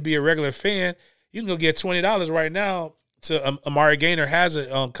you could be a regular fan. You can go get $20 right now to Amari Gaynor has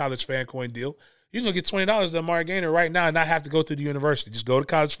a college fan coin deal. You can go get $20 to Amari Gaynor right now and not have to go through the university. Just go to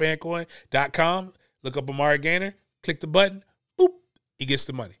collegefancoin.com, look up Amari Gaynor, click the button, boop, he gets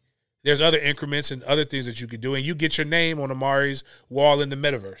the money. There's other increments and other things that you could do, and you get your name on Amari's wall in the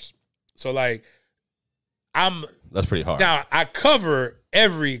metaverse. So that's pretty hard. Now I cover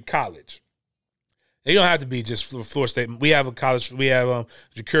every college. They don't have to be just Florida State. We have a college. We have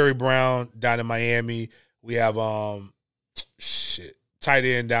Ja'Carri Brown down in Miami. We have tight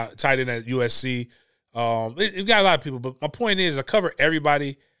end at USC. We've got a lot of people, but my point is, I cover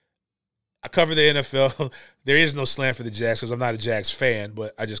everybody. I cover the NFL. There is no slam for the Jags because I'm not a Jags fan,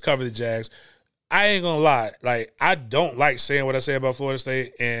 but I just cover the Jags. I ain't gonna lie. I don't like saying what I say about Florida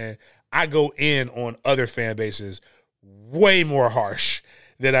State, and I go in on other fan bases way more harsh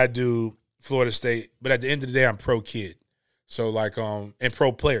than I do Florida State. But at the end of the day, I'm pro kid. So and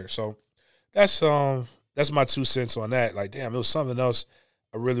pro player. So that's my 2 cents on that. Damn, it was something else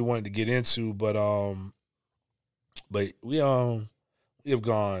really wanted to get into, but we have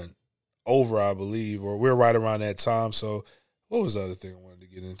gone over, I believe, or we're right around that time. So what was the other thing I wanted to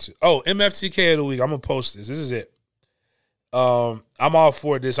get into? Oh, MFTK of the week. I'm gonna post this. This is it. I'm all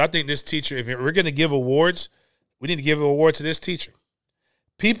for this. I think this teacher, if we're gonna give awards, we need to give an award to this teacher.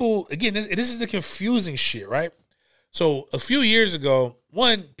 People, again, this is the confusing shit, right? So a few years ago,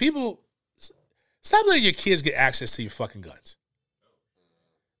 people stop letting your kids get access to your fucking guns.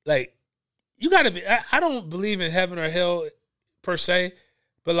 Like, you gotta be, I don't believe in heaven or hell per se,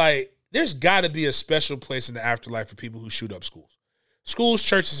 but like, there's gotta be a special place in the afterlife for people who shoot up schools. Schools,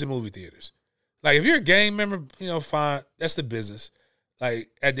 churches, and movie theaters. Like, if you're a gang member, fine, that's the business. Like,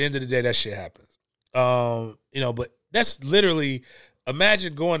 at the end of the day, that shit happens. But that's literally,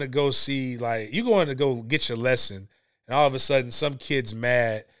 imagine going to go see, like, you going to go get your lesson, and all of a sudden some kid's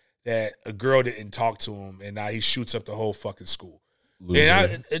mad that a girl didn't talk to him, and now he shoots up the whole fucking school.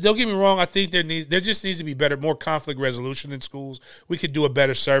 And don't get me wrong, I think there just needs to be more conflict resolution in schools. We could do a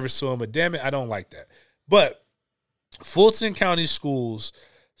better service to them, but damn it, I don't like that. But Fulton County Schools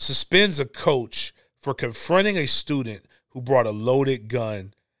suspends a coach for confronting a student who brought a loaded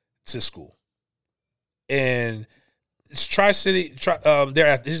gun to school. And it's Tri-City,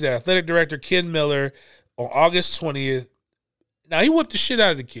 he's the athletic director, Ken Miller, on August 20th. Now, he whipped the shit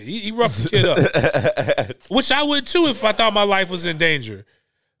out of the kid. He roughed the kid up, which I would too if I thought my life was in danger.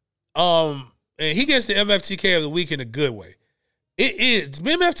 And he gets the MFTK of the week in a good way. It is.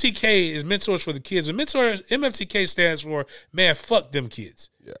 MFTK is Mentors for the Kids. And MFTK stands for, man, fuck them kids.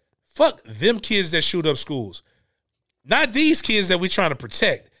 Yeah. Fuck them kids that shoot up schools. Not these kids that we trying to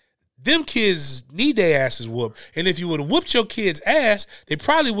protect. Them kids need their asses whooped. And if you would have whooped your kid's ass, they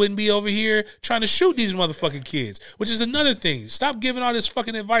probably wouldn't be over here trying to shoot these motherfucking kids, which is another thing. Stop giving all this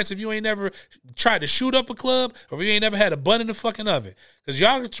fucking advice if you ain't never tried to shoot up a club or if you ain't never had a bun in the fucking oven. Because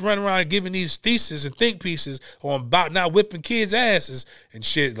y'all just run around giving these theses and think pieces on about not whipping kids' asses and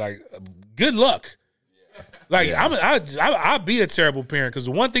shit. Like, good luck. Like, yeah. I'll be a terrible parent because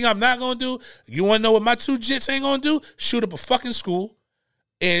the one thing I'm not going to do, you want to know what my two jits ain't going to do? Shoot up a fucking school.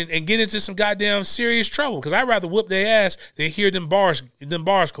 And get into some goddamn serious trouble because I'd rather whoop their ass than hear them bars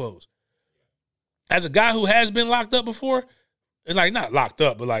close. As a guy who has been locked up before, and like not locked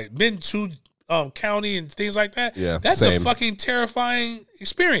up, but like been to county and things like that, that's same. A fucking terrifying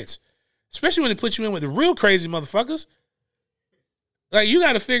experience. Especially when they put you in with the real crazy motherfuckers. Like, you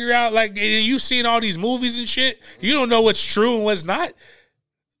got to figure out, like, and you've seen all these movies and shit. You don't know what's true and what's not.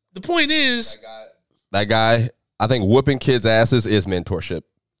 The point is, that guy, I think whooping kids' asses is mentorship.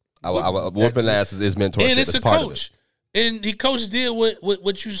 Whooping asses is mentorship. And it's a coach. And the coach did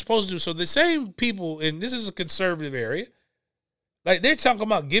what you're supposed to do. So the same people, and this is a conservative area, like they're talking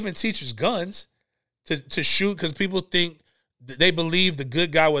about giving teachers guns to shoot because people think they believe the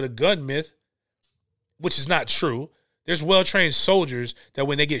good guy with a gun myth, which is not true. There's well-trained soldiers that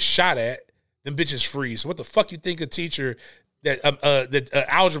when they get shot at, them bitches freeze. So what the fuck you think a teacher that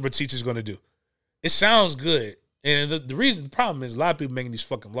algebra teacher is going to do? It sounds good. And the problem is a lot of people making these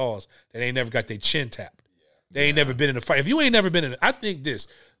fucking laws that ain't never got their chin tapped. They ain't never been in a fight. If you ain't never been in I think this,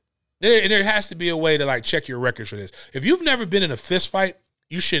 there has to be a way to like check your records for this. If you've never been in a fist fight,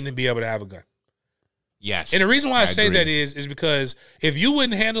 you shouldn't be able to have a gun. Yes. And the reason why I say that is because if you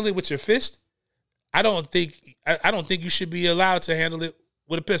wouldn't handle it with your fist, I don't think you should be allowed to handle it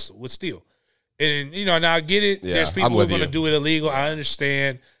with a pistol, with steel. And now I get it. Yeah, there's people who are going to do it illegal. I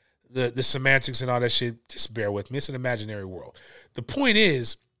understand the semantics and all that shit. Just bear with me. It's an imaginary world. The point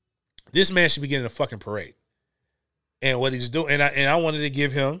is, this man should be getting a fucking parade. And what he's doing, and I wanted to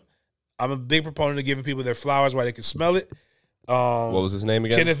give him, I'm a big proponent of giving people their flowers while they can smell it. What was his name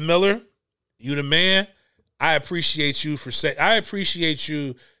again? Kenneth Miller. You the man. I appreciate you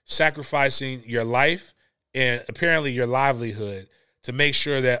sacrificing your life and apparently your livelihood to make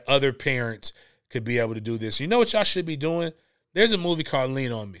sure that other parents could be able to do this. You know what y'all should be doing? There's a movie called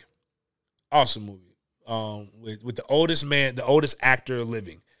Lean on Me. Awesome movie. With the oldest actor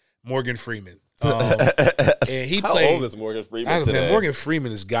living, Morgan Freeman. And he How old is Morgan Freeman today? Man, Morgan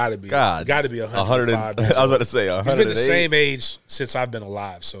Freeman has got to be 105. I was about to say 108. He's been the same age since I've been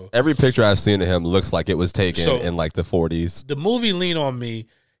alive. So every picture I've seen of him looks like it was taken in like the 40s. The movie Lean on Me,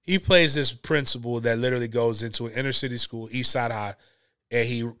 he plays this principal that literally goes into an inner city school, East Side High, and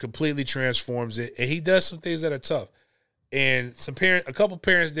he completely transforms it. And he does some things that are tough. And a couple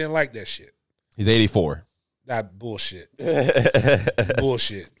parents didn't like that shit. He's 84. That bullshit.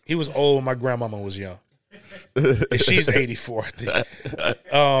 Bullshit. He was old when my grandmama was young. And she's 84, I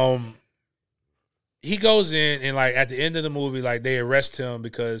think. He goes in and like at the end of the movie, like they arrest him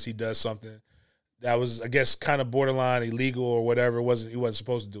because he does something that was, I guess, kind of borderline illegal or whatever. He wasn't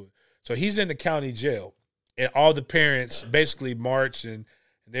supposed to do it. So he's in the county jail, and all the parents basically march and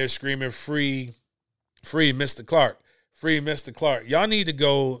they're screaming, "Free, free Mr. Clark, free Mr. Clark." Y'all need to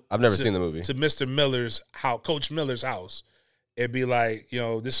go. I've never seen the movie. To Mr. Miller's house, Coach Miller's house. It'd be like,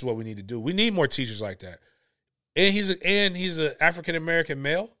 this is what we need to do. We need more teachers like that. And he's an African American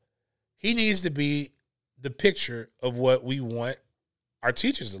male. He needs to be the picture of what we want our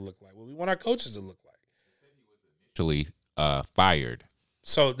teachers to look like, what we want our coaches to look like. Actually, fired.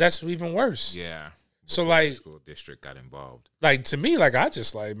 So that's even worse. Yeah. So like, the school district got involved. Like to me, like I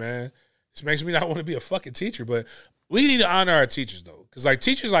just like, man, this makes me not want to be a fucking teacher. But we need to honor our teachers though, because like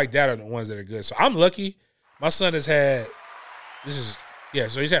teachers like that are the ones that are good. So I'm lucky. My son has had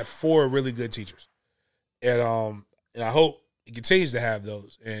so he's had 4 really good teachers, and I hope he continues to have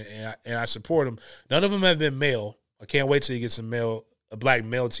those, and I support him. None of them have been male. I can't wait till he gets a black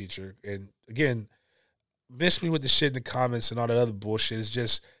male teacher. And again, miss me with the shit in the comments and all that other bullshit. It's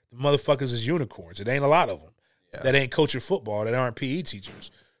just the motherfuckers is unicorns. It ain't a lot of them that ain't coaching football, that aren't PE teachers.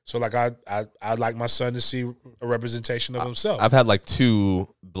 So like I'd like my son to see a representation of himself. I've had like 2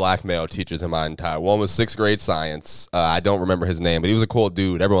 black male teachers in my entire. One was 6th grade science. I don't remember his name, but he was a cool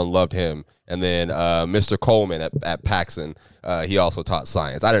dude. Everyone loved him. And then Mr. Coleman at Paxson, he also taught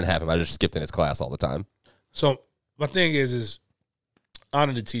science. I didn't have him. I just skipped in his class all the time. So my thing is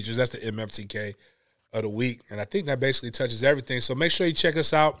honor the teachers. That's the MFTK of the week, and I think that basically touches everything. So make sure you check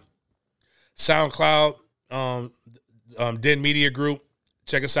us out. SoundCloud, Den Media Group.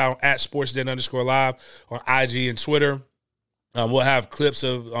 Check us out at @SportsDen_live on IG and Twitter. We'll have clips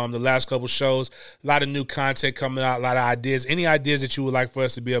of the last couple shows. A lot of new content coming out, a lot of ideas. Any ideas that you would like for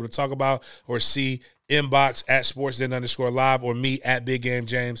us to be able to talk about or see, inbox at @SportsDen_live or me at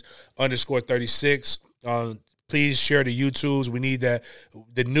BigGameJames_36. Please share the YouTubes. We need that.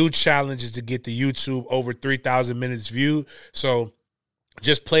 The new challenge is to get the YouTube over 3,000 minutes viewed. So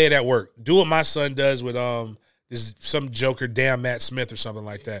just play it at work. Do what my son does with this some joker, damn Matt Smith or something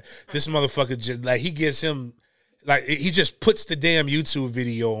like that. This motherfucker just like he just puts the damn YouTube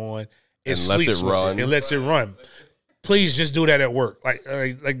video on and sleeps with it and lets it run. Please just do that at work.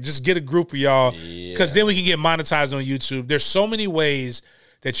 Like just get a group of y'all, because then we can get monetized on YouTube. There's so many ways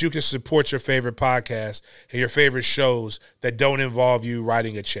that you can support your favorite podcast and your favorite shows that don't involve you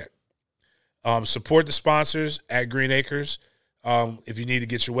writing a check. Support the sponsors at Green Acres. If you need to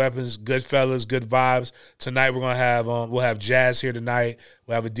get your weapons, Goodfellas, Good Vibes. Tonight we're gonna have we'll have Jazz here tonight.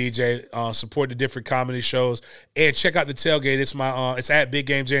 We'll have a DJ. Support the different comedy shows and check out the tailgate. It's my it's at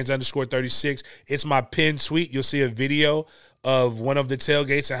BigGameJames_36. It's my pinned tweet. You'll see a video of one of the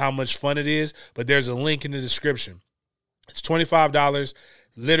tailgates and how much fun it is. But there's a link in the description. It's $25.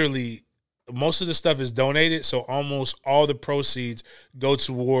 Literally, most of the stuff is donated, so almost all the proceeds go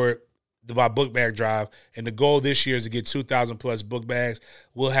toward my book bag drive, and the goal this year is to get 2,000 plus book bags.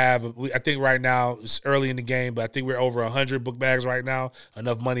 I think right now it's early in the game, but I think we're over 100 book bags right now,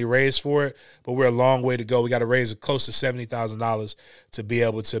 enough money raised for it, but we're a long way to go. We got to raise close to $70,000 to be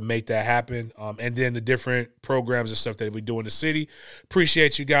able to make that happen. And then the different programs and stuff that we do in the city.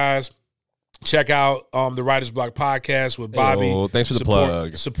 Appreciate you guys. Check out the Writer's Block podcast with Bobby. Oh, thanks for the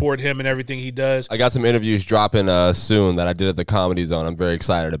plug. Support him and everything he does. I got some interviews dropping soon that I did at the Comedy Zone. I'm very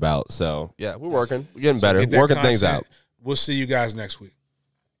excited about. So, yeah, we're working. We're getting better. Working things out. We'll see you guys next week.